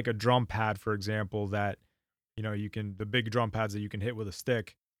could get like a drum pad, for example, that the big drum pads that you can hit with a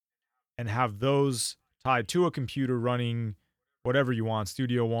stick, and have those tied to a computer running whatever you want,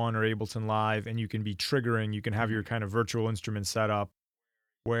 Studio One or Ableton Live, and you can be triggering. You can have your kind of virtual instrument set up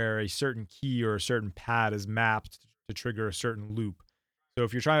where a certain key or a certain pad is mapped to trigger a certain loop. So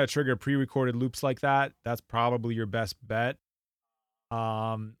if you're trying to trigger pre-recorded loops like that, that's probably your best bet.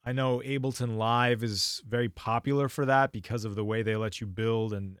 I know Ableton Live is very popular for that because of the way they let you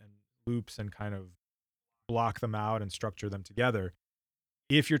build and loops and kind of block them out and structure them together.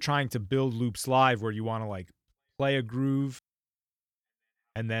 If you're trying to build loops live where you want to like play a groove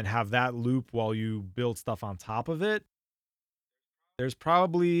and then have that loop while you build stuff on top of it,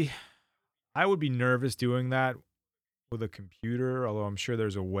 I would be nervous doing that with a computer, although I'm sure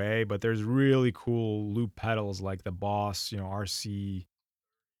there's a way, but there's really cool loop pedals like the Boss, RC30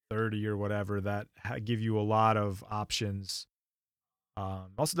 or whatever that give you a lot of options.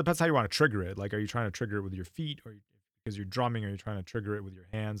 Also depends how you want to trigger it. Like, are you trying to trigger it with your feet, or because you're drumming, or are you trying to trigger it with your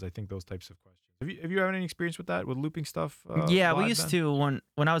hands? I think those types of questions. Have you had any experience with that, with looping stuff? Yeah, we live used then? to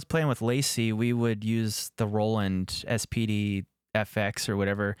when I was playing with Lacey, we would use the Roland SPD FX or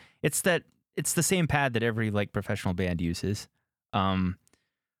whatever. It's the same pad that every like professional band uses.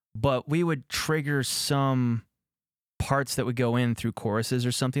 But we would trigger some parts that would go in through choruses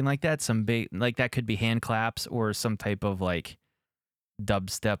or something like that. Some like that could be hand claps or some type of like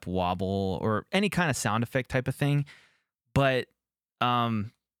dubstep wobble or any kind of sound effect type of thing. But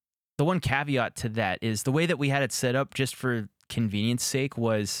the one caveat to that is the way that we had it set up, just for convenience sake,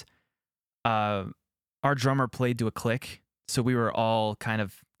 was our drummer played to a click, so we were all kind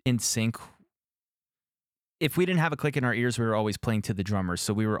of in sync. If we didn't have a click in our ears, we were always playing to the drummer,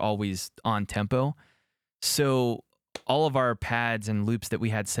 so we were always on tempo. So all of our pads and loops that we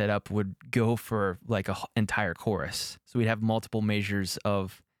had set up would go for like an entire chorus. So we'd have multiple measures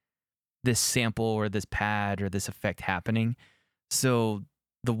of this sample or this pad or this effect happening. So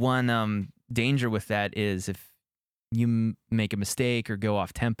the one danger with that is if you make a mistake or go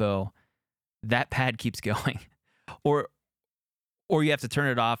off tempo, that pad keeps going, or you have to turn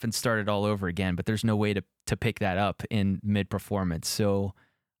it off and start it all over again. But there's no way to pick that up in mid performance. So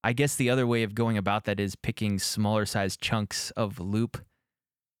I guess the other way of going about that is picking smaller size chunks of loop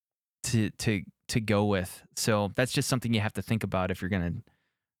to go with. So that's just something you have to think about if you're gonna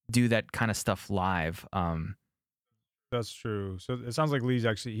do that kind of stuff live. That's true. So it sounds like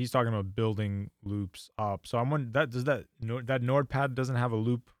he's talking about building loops up. So I'm wondering, that NordPad doesn't have a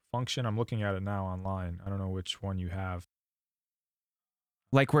loop function? I'm looking at it now online. I don't know which one you have.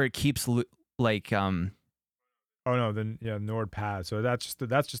 Like where it keeps like Oh no, then yeah, NordPad. So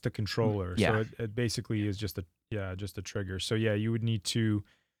that's just a controller. Yeah. So it basically is just a trigger. So yeah, you would need to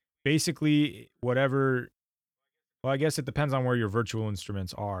basically whatever. Well, I guess it depends on where your virtual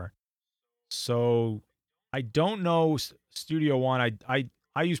instruments are. So I don't know Studio One.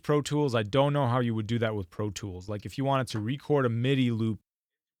 I use Pro Tools. I don't know how you would do that with Pro Tools. Like if you wanted to record a MIDI loop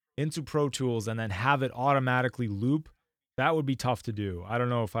into Pro Tools and then have it automatically loop, that would be tough to do. I don't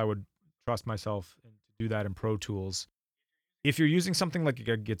know if I would trust myself to do that in Pro Tools. If you're using something like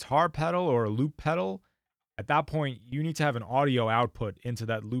a guitar pedal or a loop pedal, at that point you need to have an audio output into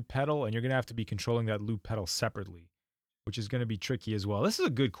that loop pedal, and you're going to have to be controlling that loop pedal separately, which is going to be tricky as well. This is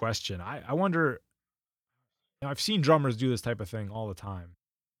a good question. I wonder Now, I've seen drummers do this type of thing all the time,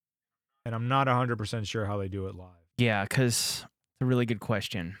 and I'm not 100% sure how they do it live. Yeah, because it's a really good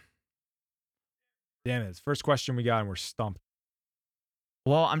question. Damn it. It's the first question we got, and we're stumped.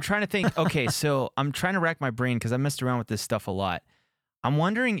 Well, I'm trying to think. Okay, so I'm trying to rack my brain because I messed around with this stuff a lot. I'm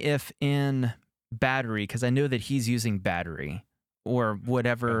wondering if in Battery, because I know that he's using Battery or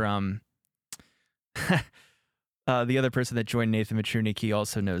whatever. The other person that joined, Nathan Machunik, he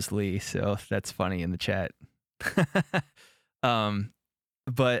also knows Lee, so that's funny in the chat.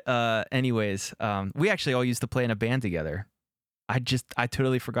 Anyways, we actually all used to play in a band together. I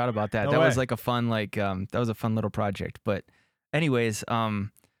totally forgot about that. No That way. was like a fun that was a fun little project. But anyways,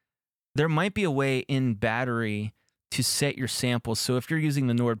 there might be a way in Battery to set your samples. So if you're using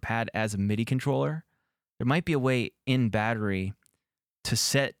the NordPad as a MIDI controller, there might be a way in Battery to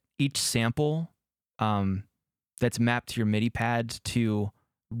set each sample that's mapped to your MIDI pad to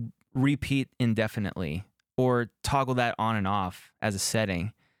repeat indefinitely or toggle that on and off as a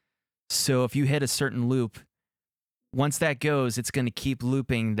setting. So if you hit a certain loop, once that goes, it's going to keep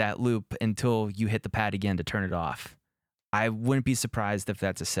looping that loop until you hit the pad again to turn it off. I wouldn't be surprised if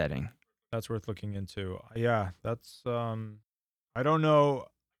that's a setting. That's worth looking into. Yeah, that's I don't know.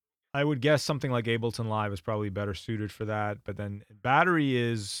 I would guess something like Ableton Live is probably better suited for that. But then Battery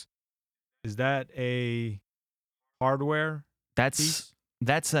is that a hardware piece?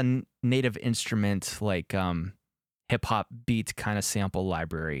 That's a native instrument like hip hop beat kind of sample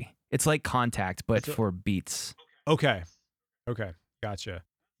library. It's like Contact, but for beats. Okay. Gotcha.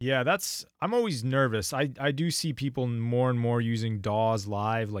 Yeah, I'm always nervous. I do see people more and more using DAWs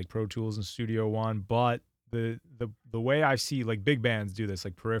live, like Pro Tools and Studio One, but the way I see like big bands do this,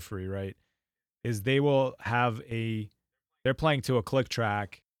 like Periphery, right, is they will have they're playing to a click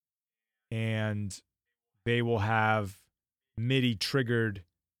track and they will have MIDI triggered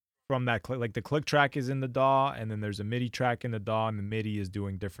from that click. Like the click track is in the DAW and then there's a MIDI track in the DAW and the MIDI is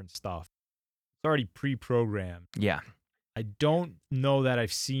doing different stuff. It's already pre-programmed. Yeah. I don't know that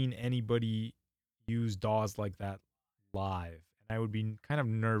I've seen anybody use DAWs like that live. And I would be kind of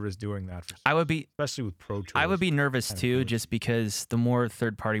nervous doing that. Especially with Pro Tools. I would be nervous too, just because the more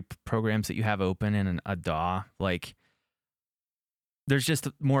third-party programs that you have open in a DAW, like there's just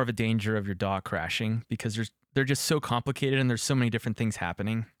more of a danger of your DAW crashing because they're just so complicated and there's so many different things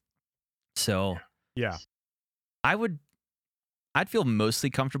happening. So yeah, I'd feel mostly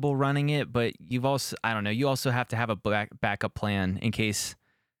comfortable running it, but you also have to have a backup plan in case,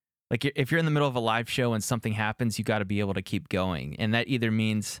 like if you're in the middle of a live show and something happens, you got to be able to keep going. And that either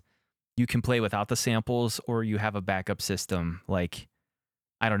means you can play without the samples or you have a backup system. Like,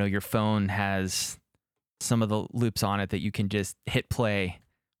 I don't know, your phone has some of the loops on it that you can just hit play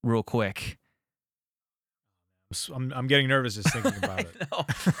real quick. I'm getting nervous just thinking about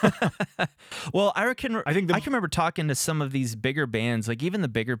it. Well, I can remember talking to some of these bigger bands, like even the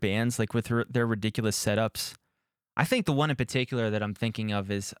bigger bands, like with their ridiculous setups. I think the one in particular that I'm thinking of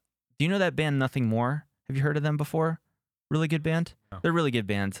is, do you know that band Nothing More? Have you heard of them before? Really good band. No. They're a really good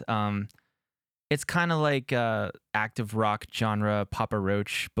band. It's kind of like active rock genre, Papa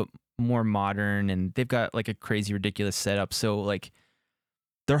Roach, but more modern, and they've got like a crazy, ridiculous setup. So like,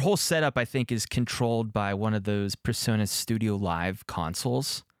 their whole setup, I think, is controlled by one of those PreSonus Studio Live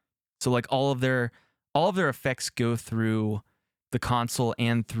consoles. So like all of their effects go through the console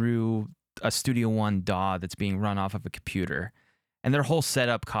and through a Studio One DAW that's being run off of a computer. And their whole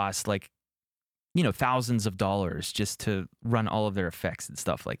setup costs like, thousands of dollars just to run all of their effects and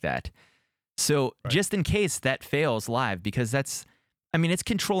stuff like that. So just in case that fails live, because it's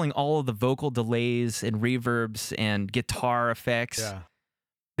controlling all of the vocal delays and reverbs and guitar effects. Yeah.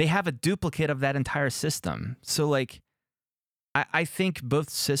 They have a duplicate of that entire system. So like, I think both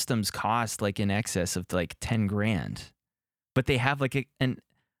systems cost like in excess of like $10,000, but they have like an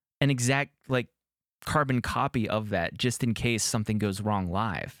exact like carbon copy of that just in case something goes wrong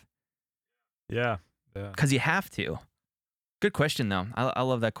live. Yeah. Because you have to. Good question though. I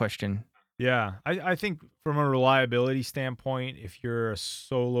love that question. Yeah. I think from a reliability standpoint, if you're a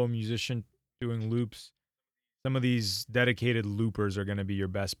solo musician doing loops, some of these dedicated loopers are going to be your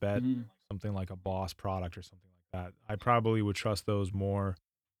best bet. Mm-hmm. Something like a Boss product or something like that. I probably would trust those more.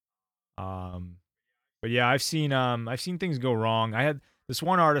 But yeah, I've seen things go wrong. I had this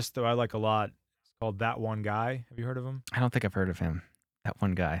one artist that I like a lot. It's called That One Guy. Have you heard of him? I don't think I've heard of him. That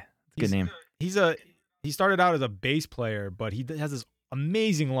One Guy. Good name. He started out as a bass player, but he has this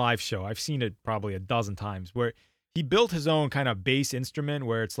amazing live show. I've seen it probably a dozen times where he built his own kind of bass instrument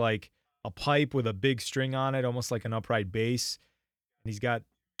where it's like a pipe with a big string on it, almost like an upright bass. And he's got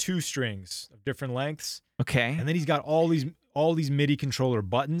 2 strings of different lengths. Okay. And then he's got all these all these MIDI controller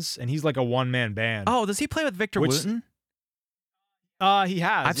buttons, and he's like a one-man band. Oh, does he play with Victor Wooten? He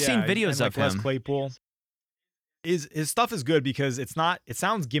has. I've seen videos and of Les him. Claypool. His stuff is good because it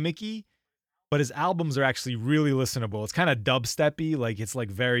sounds gimmicky, but his albums are actually really listenable. It's kind of dubsteppy, like it's like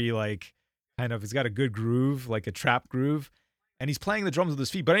very like kind of, it's got a good groove, like a trap groove, and he's playing the drums with his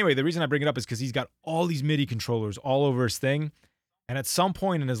feet. But anyway, the reason I bring it up is because he's got all these MIDI controllers all over his thing, and at some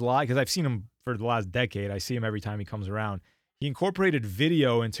point in his life, because I've seen him for the last decade, I see him every time he comes around. He incorporated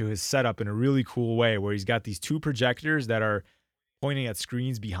video into his setup in a really cool way, where he's got these 2 projectors that are pointing at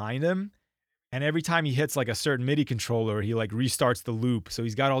screens behind him. And every time he hits like a certain MIDI controller, he like restarts the loop. So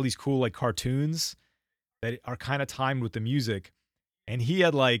he's got all these cool like cartoons that are kind of timed with the music. And he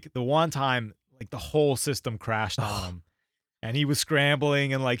had like the one time, like the whole system crashed on him. And he was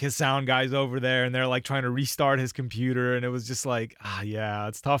scrambling, and like his sound guys over there, and they're like trying to restart his computer. And it was just like, yeah,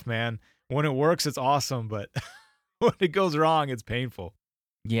 it's tough, man. When it works, it's awesome. But when it goes wrong, it's painful.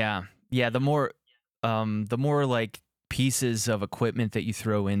 Yeah. The more like pieces of equipment that you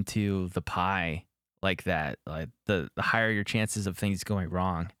throw into the pie like that, like the higher your chances of things going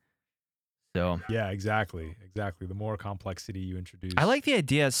wrong. So yeah, exactly. The more complexity you introduce. I like the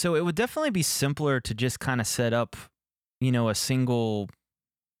idea. So it would definitely be simpler to just kind of set up, a single,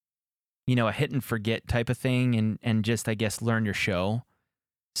 a hit and forget type of thing, and just, I guess, learn your show,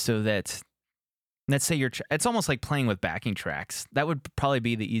 so that, let's say it's almost like playing with backing tracks. That would probably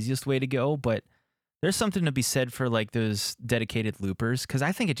be the easiest way to go, but there's something to be said for like those dedicated loopers, because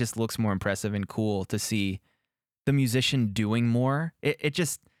I think it just looks more impressive and cool to see the musician doing more. It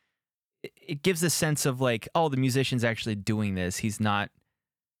gives a sense of like, oh, the musician's actually doing this. He's not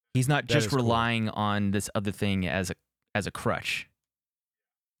just relying on this other thing as a crutch.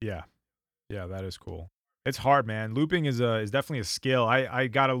 Yeah, that is cool. It's hard, man. Looping is definitely a skill. I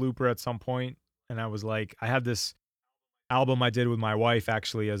got a looper at some point, and I was like, I had this album I did with my wife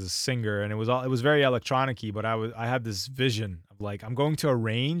actually as a singer, and it was very electronic-y, but I had this vision of like, I'm going to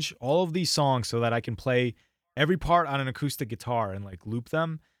arrange all of these songs so that I can play every part on an acoustic guitar and like loop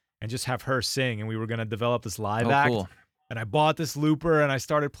them and just have her sing, and we were going to develop this live act. Cool. And I bought this looper and I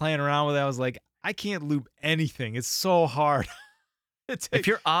started playing around with it. I was like, I can't loop anything. It's so hard. If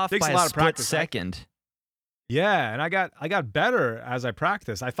you're off by a split second. Yeah, and I got better as I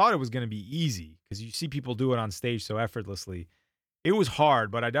practiced. I thought it was going to be easy because you see people do it on stage so effortlessly. It was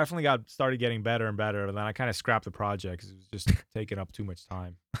hard, but I definitely started getting better and better. And then I kind of scrapped the project because it was just taking up too much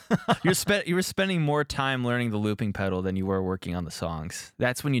time. You were spending more time learning the looping pedal than you were working on the songs.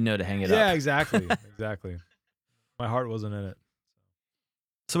 That's when you know to hang it up. Yeah, exactly. My heart wasn't in it.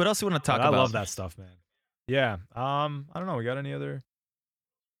 So what else do you want to talk about? I love that stuff, man. Yeah. I don't know. We got any other?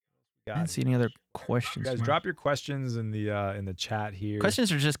 I didn't see any other questions. Guys, drop your questions in the chat here.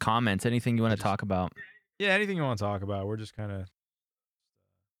 Questions are just comments. Anything you want to talk about? Yeah, anything you want to talk about. We're just kind of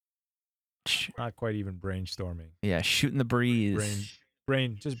not quite even brainstorming. Yeah, shooting the breeze.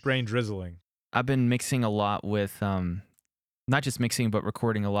 Just brain drizzling. I've been mixing a lot with not just mixing, but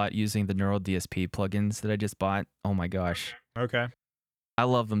recording a lot using the Neural DSP plugins that I just bought. Oh my gosh. Okay. I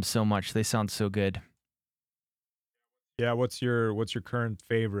love them so much. They sound so good. Yeah, what's your current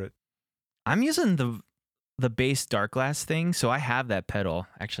favorite? I'm using the bass Darkglass thing, so I have that pedal.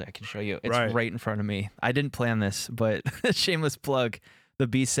 Actually, I can show you. It's right in front of me. I didn't plan this, but shameless plug, the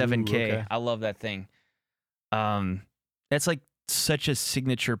B7K. Ooh, okay. I love that thing. That's like such a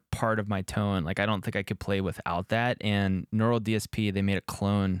signature part of my tone. Like, I don't think I could play without that. And Neural DSP, they made a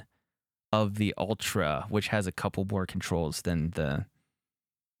clone of the Ultra, which has a couple more controls than the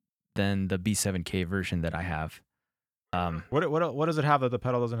B7K version that I have. What does it have that the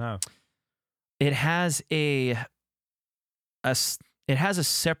pedal doesn't have? It has a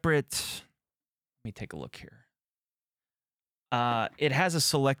separate. Let me take a look here. It has a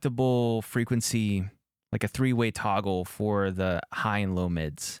selectable frequency, like a 3-way toggle for the high and low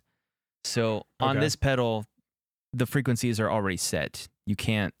mids. So on this pedal, the frequencies are already set. You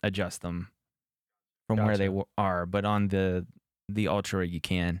can't adjust them from where they are, but on the Ultra you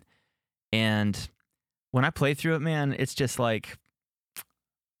can. And when I play through it, man, it's just like,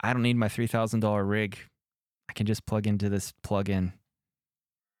 I don't need my $3,000 rig. I can just plug into this plugin.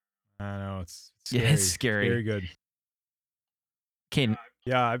 I know it's scary. Yeah, it's scary. Very good. Okay.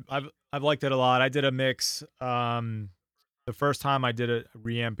 Yeah, I've liked it a lot. I did a mix. The first time I did it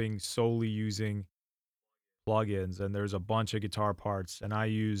reamping solely using plugins, and there's a bunch of guitar parts, and I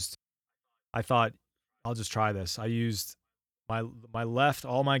thought I'll just try this. I used my left,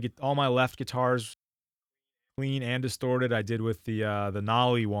 all my left guitars clean and distorted. I did with the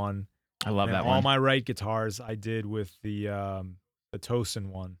Nolly one. I love that one. All my right guitars I did with the Tosin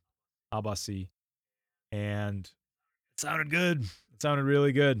one, Abasi, and sounded good. It sounded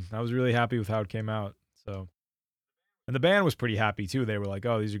really good. I was really happy with how it came out. So, and the band was pretty happy too. They were like,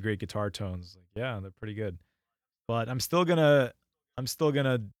 "Oh, these are great guitar tones." Like, yeah, they're pretty good. But I'm still gonna,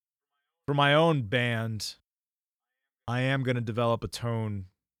 for my own band, I am gonna develop a tone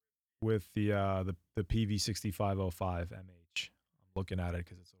with the PV6505 MH. I'm looking at it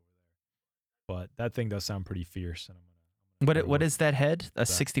because it's over there. But that thing does sound pretty fierce, and What is that head? A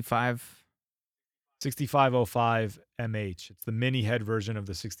 65? 6505 MH. It's the mini head version of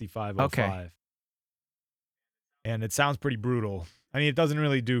the 6505. Okay. And it sounds pretty brutal. I mean, it doesn't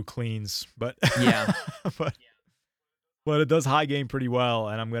really do cleans, but Yeah. but it does high gain pretty well.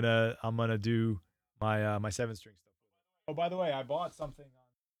 And I'm gonna do my my 7-string stuff. Oh, by the way, I bought something on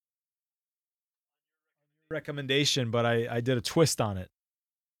recommendation, but I did a twist on it.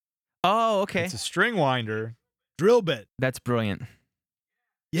 Oh, okay. It's a string winder drill bit. That's brilliant.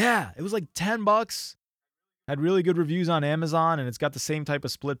 Yeah, it was like $10. Had really good reviews on Amazon, and it's got the same type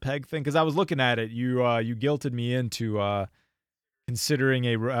of split peg thing. Because I was looking at it, you guilted me into considering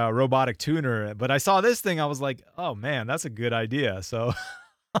a robotic tuner, but I saw this thing, I was like, oh man, that's a good idea. So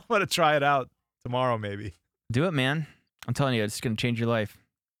I'm gonna try it out tomorrow, maybe. Do it, man. I'm telling you, it's going to change your life.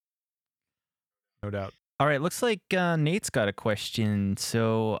 No doubt. All right, looks like Nate's got a question.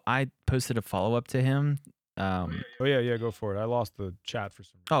 So I posted a follow-up to him. Oh yeah, go for it. I lost the chat for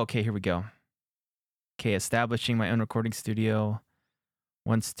some reason. Oh, okay, here we go. Okay, establishing my own recording studio.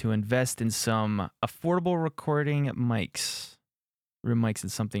 Wants to invest in some affordable recording mics. Room mics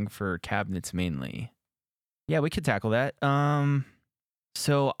and something for cabinets mainly. Yeah, we could tackle that.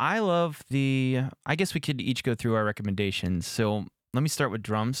 So I love I guess we could each go through our recommendations. So let me start with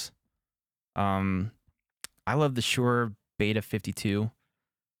drums. I love the Shure Beta 52.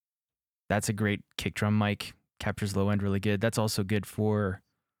 That's a great kick drum mic. Captures low end really good. That's also good for,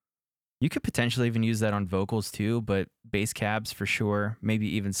 you could potentially even use that on vocals too, but bass cabs for sure. Maybe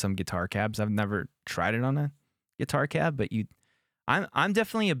even some guitar cabs. I've never tried it on a guitar cab, but I'm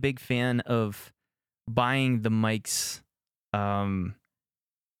definitely a big fan of buying the mics,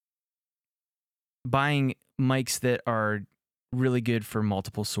 buying mics that are really good for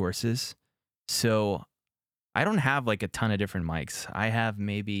multiple sources. So I don't have like a ton of different mics. I have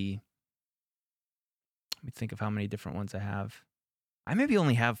maybe, let me think of how many different ones I have. I maybe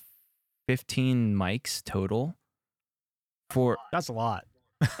only have 15 mics total. That's a lot.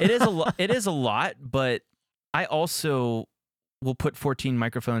 It is a lot. It is a lot, but I also will put 14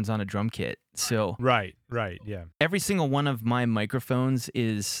 microphones on a drum kit. So Right, yeah. every single one of my microphones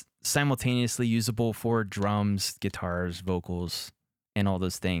is simultaneously usable for drums, guitars, vocals, and all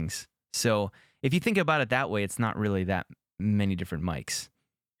those things. So if you think about it that way, it's not really that many different mics.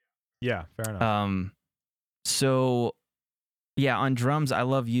 Yeah, fair enough. So yeah, on drums, I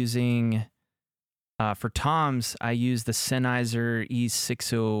love using, for toms, I use the Sennheiser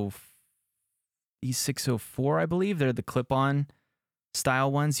E604, I believe. They're the clip-on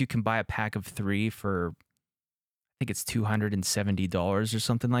style ones. You can buy a pack of 3 for, I think it's $270 or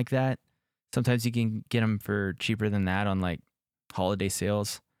something like that. Sometimes you can get them for cheaper than that on like holiday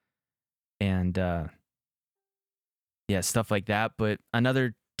sales. And yeah, stuff like that. But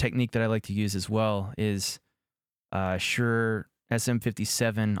another technique that I like to use as well is Shure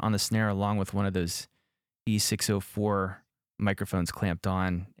SM57 on the snare along with one of those E604 microphones clamped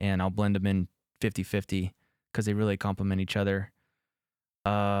on, and I'll blend them in 50-50 because they really complement each other.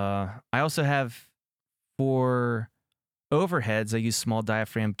 I also have, for overheads, I use small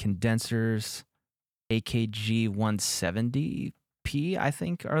diaphragm condensers. AKG 170p, I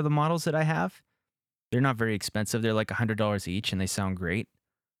think, are the models that I have. They're not very expensive. They're like $100 each, and they sound great.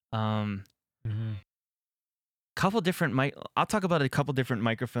 Couple different I'll talk about a couple different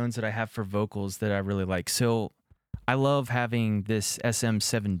microphones that I have for vocals that I really like. So I love having this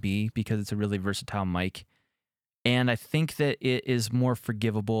SM7B because it's a really versatile mic, and I think that it is more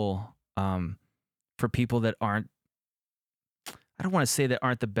forgivable for people that aren't, I don't want to say that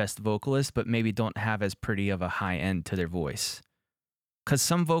aren't the best vocalists, but maybe don't have as pretty of a high end to their voice. Because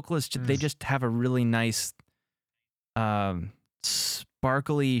some vocalists, they just have a really nice,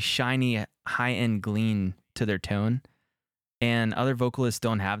 sparkly, shiny, high end gleam to their tone. And other vocalists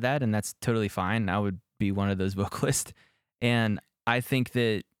don't have that, and that's totally fine. I would be one of those vocalists. And I think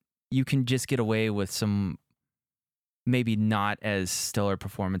that you can just get away with some maybe not as stellar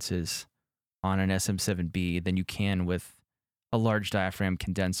performances on an SM7B than you can with a large diaphragm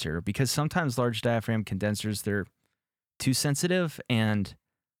condenser, because sometimes large diaphragm condensers, they're too sensitive and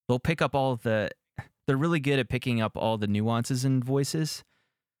they'll pick up they're really good at picking up all the nuances in voices.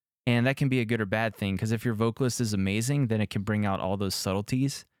 And that can be a good or bad thing, because if your vocalist is amazing, then it can bring out all those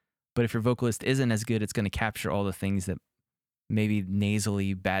subtleties. But if your vocalist isn't as good, it's going to capture all the things that maybe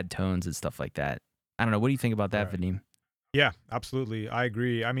nasally bad tones and stuff like that. I don't know. What do you think about that, Right. Vadim? Yeah, absolutely. I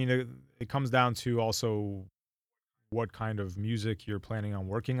agree. I mean, it comes down to also what kind of music you're planning on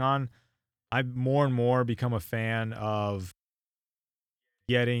working on. I've more and more become a fan of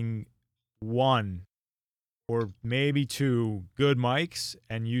getting one or maybe two good mics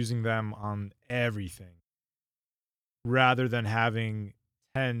and using them on everything rather than having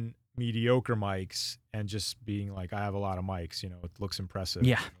 10 mediocre mics and just being like, I have a lot of mics, it looks impressive.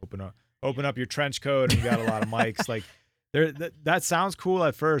 Yeah. Open up your trench coat and you got a lot of mics. Like that sounds cool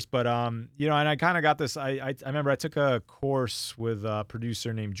at first, but and I kind of got this. I remember I took a course with a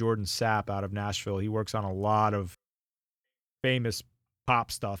producer named Jordan Sapp out of Nashville. He works on a lot of famous pop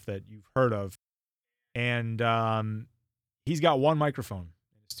stuff that you've heard of. And he's got one microphone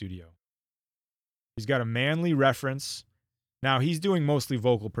in the studio. He's got a Manley Reference. Now, he's doing mostly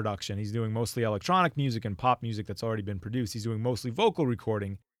vocal production. He's doing mostly electronic music and pop music that's already been produced. He's doing mostly vocal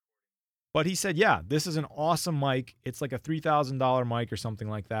recording. But he said, yeah, this is an awesome mic. It's like a $3,000 mic or something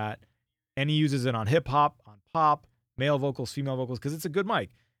like that. And he uses it on hip hop, on pop, male vocals, female vocals, because it's a good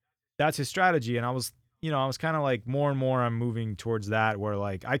mic. That's his strategy. And I was kind of like more and more I'm moving towards that where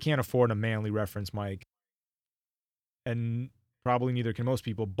like I can't afford a Manley Reference mic. And probably neither can most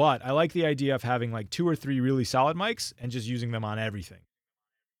people. But I like the idea of having like 2 or 3 really solid mics and just using them on everything.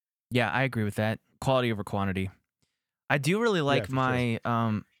 Yeah, I agree with that. Quality over quantity. I do really like for my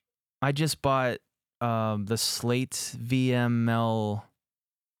I just bought the Slate VMS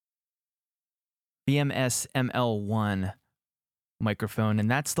ML1 microphone, and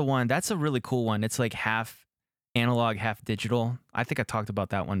that's the one. That's a really cool one. It's like half analog, half digital. I think I talked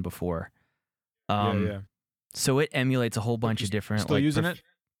about that one before. Yeah. So it emulates a whole bunch of different. Still using it?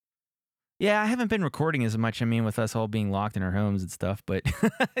 Yeah, I haven't been recording as much. I mean, with us all being locked in our homes and stuff, but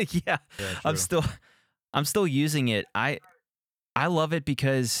yeah, I'm still using it. I love it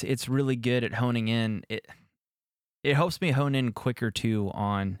because it's really good at honing in. It helps me hone in quicker too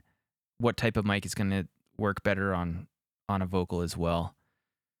on what type of mic is going to work better on a vocal as well.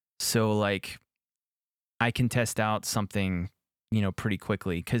 So like I can test out something, pretty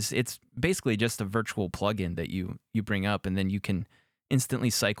quickly because it's basically just a virtual plugin that you bring up and then you can instantly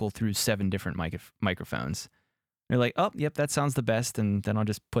cycle through 7 different microphones. You're like, oh, yep, that sounds the best. And then I'll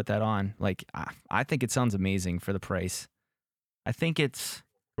just put that on. Like, I think it sounds amazing for the price. I think it's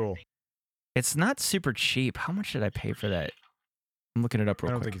cool. It's not super cheap. How much did I pay for that? I'm looking it up real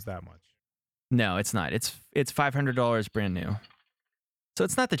quick. I don't think it's that much. No, it's not. It's $500 brand new. So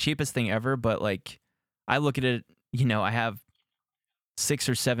it's not the cheapest thing ever, but like I look at it, I have 6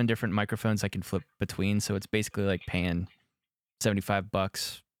 or 7 different microphones I can flip between. So it's basically like paying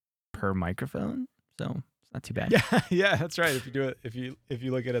 $75 per microphone. So it's not too bad. Yeah, that's right. If you do it, if you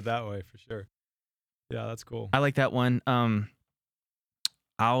look at it that way, for sure. Yeah, that's cool. I like that one.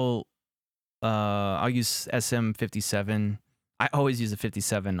 I'll use SM57. I always use a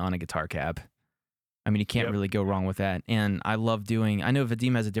 57 on a guitar cab. I mean, you can't really go wrong with that. And I love doing. I know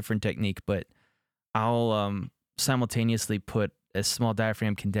Vadim has a different technique, but I'll simultaneously put a small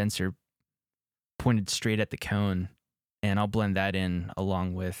diaphragm condenser pointed straight at the cone, and I'll blend that in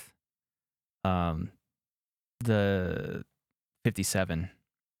along with the 57.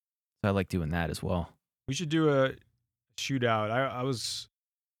 So I like doing that as well. We should do a shootout.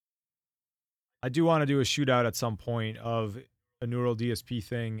 I do want to do a shootout at some point of a neural DSP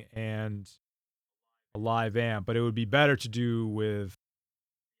thing and a live amp, but it would be better to do with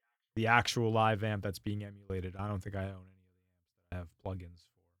the actual live amp that's being emulated. I don't think I own any of the amps that I have plugins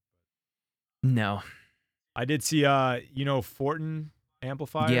for. No. I did see, Fortin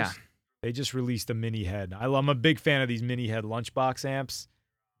amplifiers. Yeah. They just released a mini head. I'm a big fan of these mini head lunchbox amps.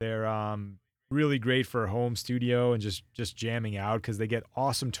 They're really great for home studio and just jamming out because they get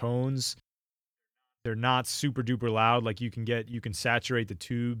awesome tones. They're not super duper loud. Like you can saturate the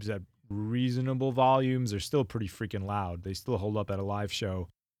tubes at reasonable volumes. They're still pretty freaking loud. They still hold up at a live show.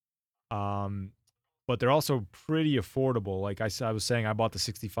 But they're also pretty affordable. Like I was saying, I bought the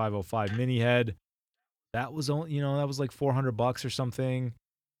 6505 mini head. That was only, that was like $400 or something.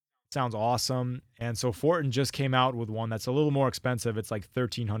 Sounds awesome. And so Fortin just came out with one that's a little more expensive. It's like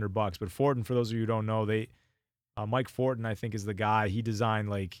 $1,300. But Fortin, for those of you who don't know, Mike Fortin, I think, is the guy. He designed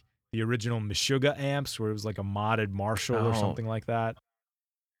like the original Meshuggah amps, where it was like a modded Marshall or something like that.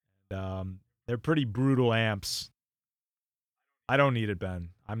 And they're pretty brutal amps. I don't need it,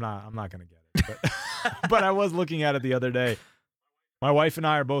 Ben. I'm not gonna get it. But, but I was looking at it the other day. My wife and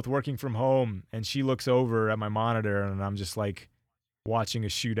I are both working from home, and she looks over at my monitor, and I'm just like watching a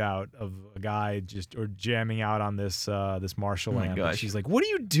shootout of a guy or jamming out on this Marshall amp. And she's like, "What are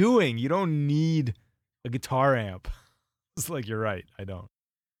you doing? You don't need a guitar amp." It's like, you're right. I don't.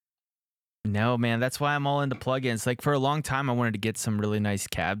 No, man, that's why I'm all into plugins. Like for a long time, I wanted to get some really nice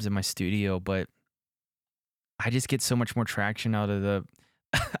cabs in my studio, but I just get so much more traction out of the.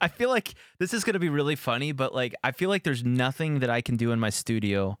 I feel like this is going to be really funny, but like I feel like there's nothing that I can do in my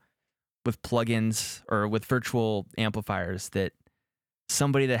studio with plugins or with virtual amplifiers that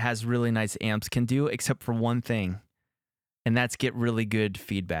somebody that has really nice amps can do, except for one thing, and that's get really good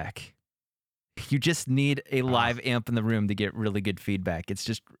feedback. You just need a live amp in the room to get really good feedback. It's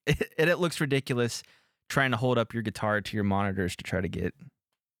just, and it looks ridiculous trying to hold up your guitar to your monitors to try to get.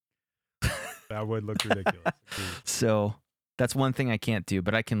 That would look ridiculous. So that's one thing I can't do,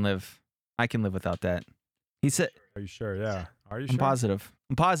 but I can live without that. He said, Are you sure? Yeah. Are you sure?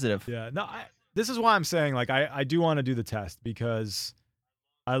 I'm positive. Yeah. No, this is why I'm saying, like, I do want to do the test because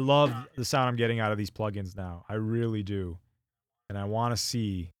I love the sound I'm getting out of these plugins now. I really do. And I want to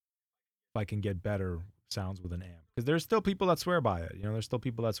see if I can get better sounds with an amp. Because there's still people that swear by it. You know, there's still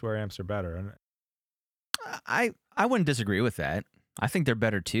people that swear amps are better. And I wouldn't disagree with that. I think they're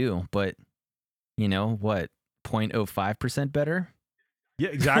better too, but you know what? 0.05% better? Yeah,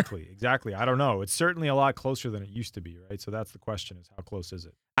 exactly. Exactly. I don't know. It's certainly a lot closer than it used to be, right? So that's the question, is how close is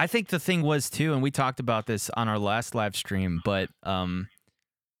it? I think the thing was too, and we talked about this on our last live stream, but the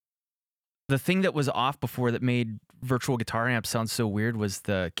thing that was off before that made virtual guitar amps sound so weird was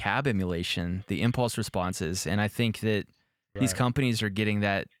the cab emulation, the impulse responses. And I think that these companies are getting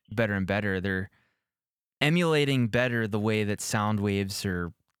that better and better. They're emulating better the way that sound waves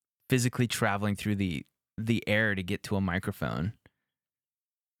are physically traveling through the air to get to a microphone.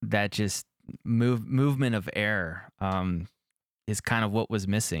 That just movement of air is kind of what was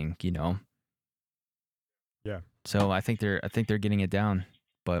missing, you know? Yeah. So I think they're getting it down,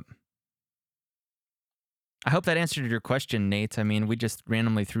 but I hope that answered your question, Nate. I mean, we just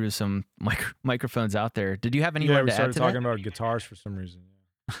randomly threw some microphones out there. Did you have any more to add to that? Yeah, we started talking about guitars for some reason.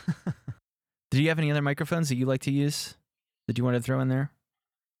 Yeah. Did you have any other microphones that you like to use that you want to throw in there?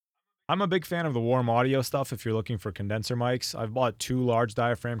 I'm a big fan of the Warm Audio stuff if you're looking for condenser mics. I've bought 2 large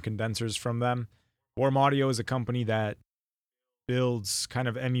diaphragm condensers from them. Warm Audio is a company that builds kind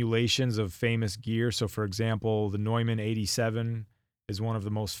of emulations of famous gear. So, for example, the Neumann 87 is one of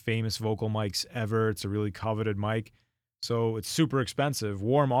the most famous vocal mics ever. It's a really coveted mic. So it's super expensive.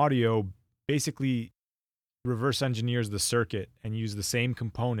 Warm Audio basically reverse engineers the circuit and use the same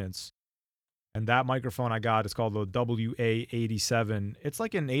components. And that microphone I got is called the WA87. It's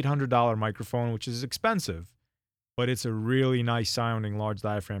like an $800 microphone, which is expensive, but it's a really nice sounding large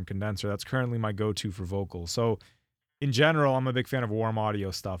diaphragm condenser. That's currently my go-to for vocals. So in general, I'm a big fan of Warm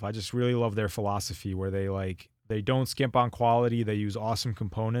Audio stuff. I just really love their philosophy where they don't skimp on quality. They use awesome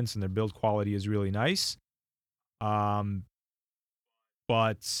components and their build quality is really nice. But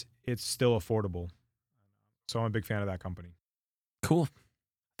it's still affordable. So I'm a big fan of that company. Cool.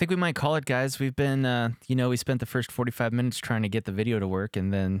 I think we might call it, guys. We've been, we spent the first 45 minutes trying to get the video to work,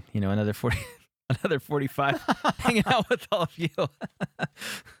 and then, another 45 hanging out with all of you.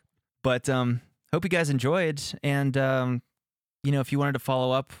 But hope you guys enjoyed. And, if you wanted to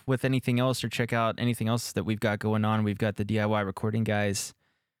follow up with anything else or check out anything else that we've got going on, we've got the DIY Recording Guys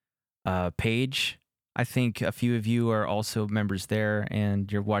page. I think a few of you are also members there,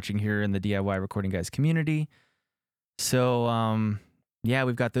 and you're watching here in the DIY Recording Guys community. So, yeah,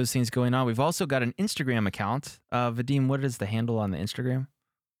 we've got those things going on. We've also got an Instagram account. Vadim, what is the handle on the Instagram?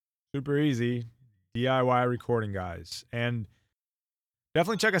 Super easy. DIY Recording Guys. And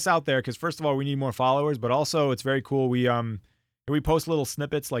definitely check us out there because, first of all, we need more followers, but also it's very cool. We post little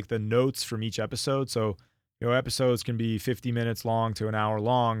snippets like the notes from each episode. So, episodes can be 50 minutes long to an hour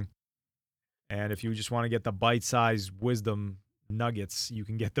long. And if you just want to get the bite-sized wisdom nuggets, you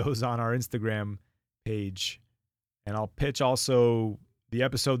can get those on our Instagram page. And I'll pitch also the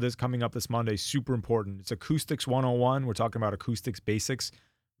episode that's coming up this Monday, super important. It's Acoustics 101. We're talking about acoustics basics.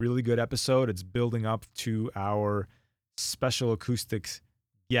 Really good episode. It's building up to our special acoustics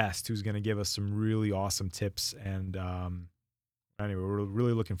guest who's going to give us some really awesome tips. And anyway, we're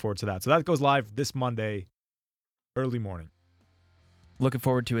really looking forward to that. So that goes live this Monday, early morning. Looking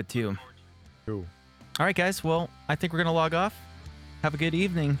forward to it too. Cool. All right, guys. Well, I think we're going to log off. Have a good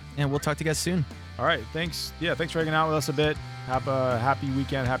evening, and we'll talk to you guys soon. All right. Thanks. Yeah, thanks for hanging out with us a bit. Have a happy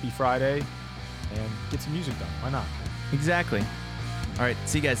weekend, happy Friday, and get some music done. Why not? Exactly. All right.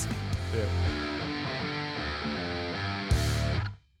 See you guys. Yeah.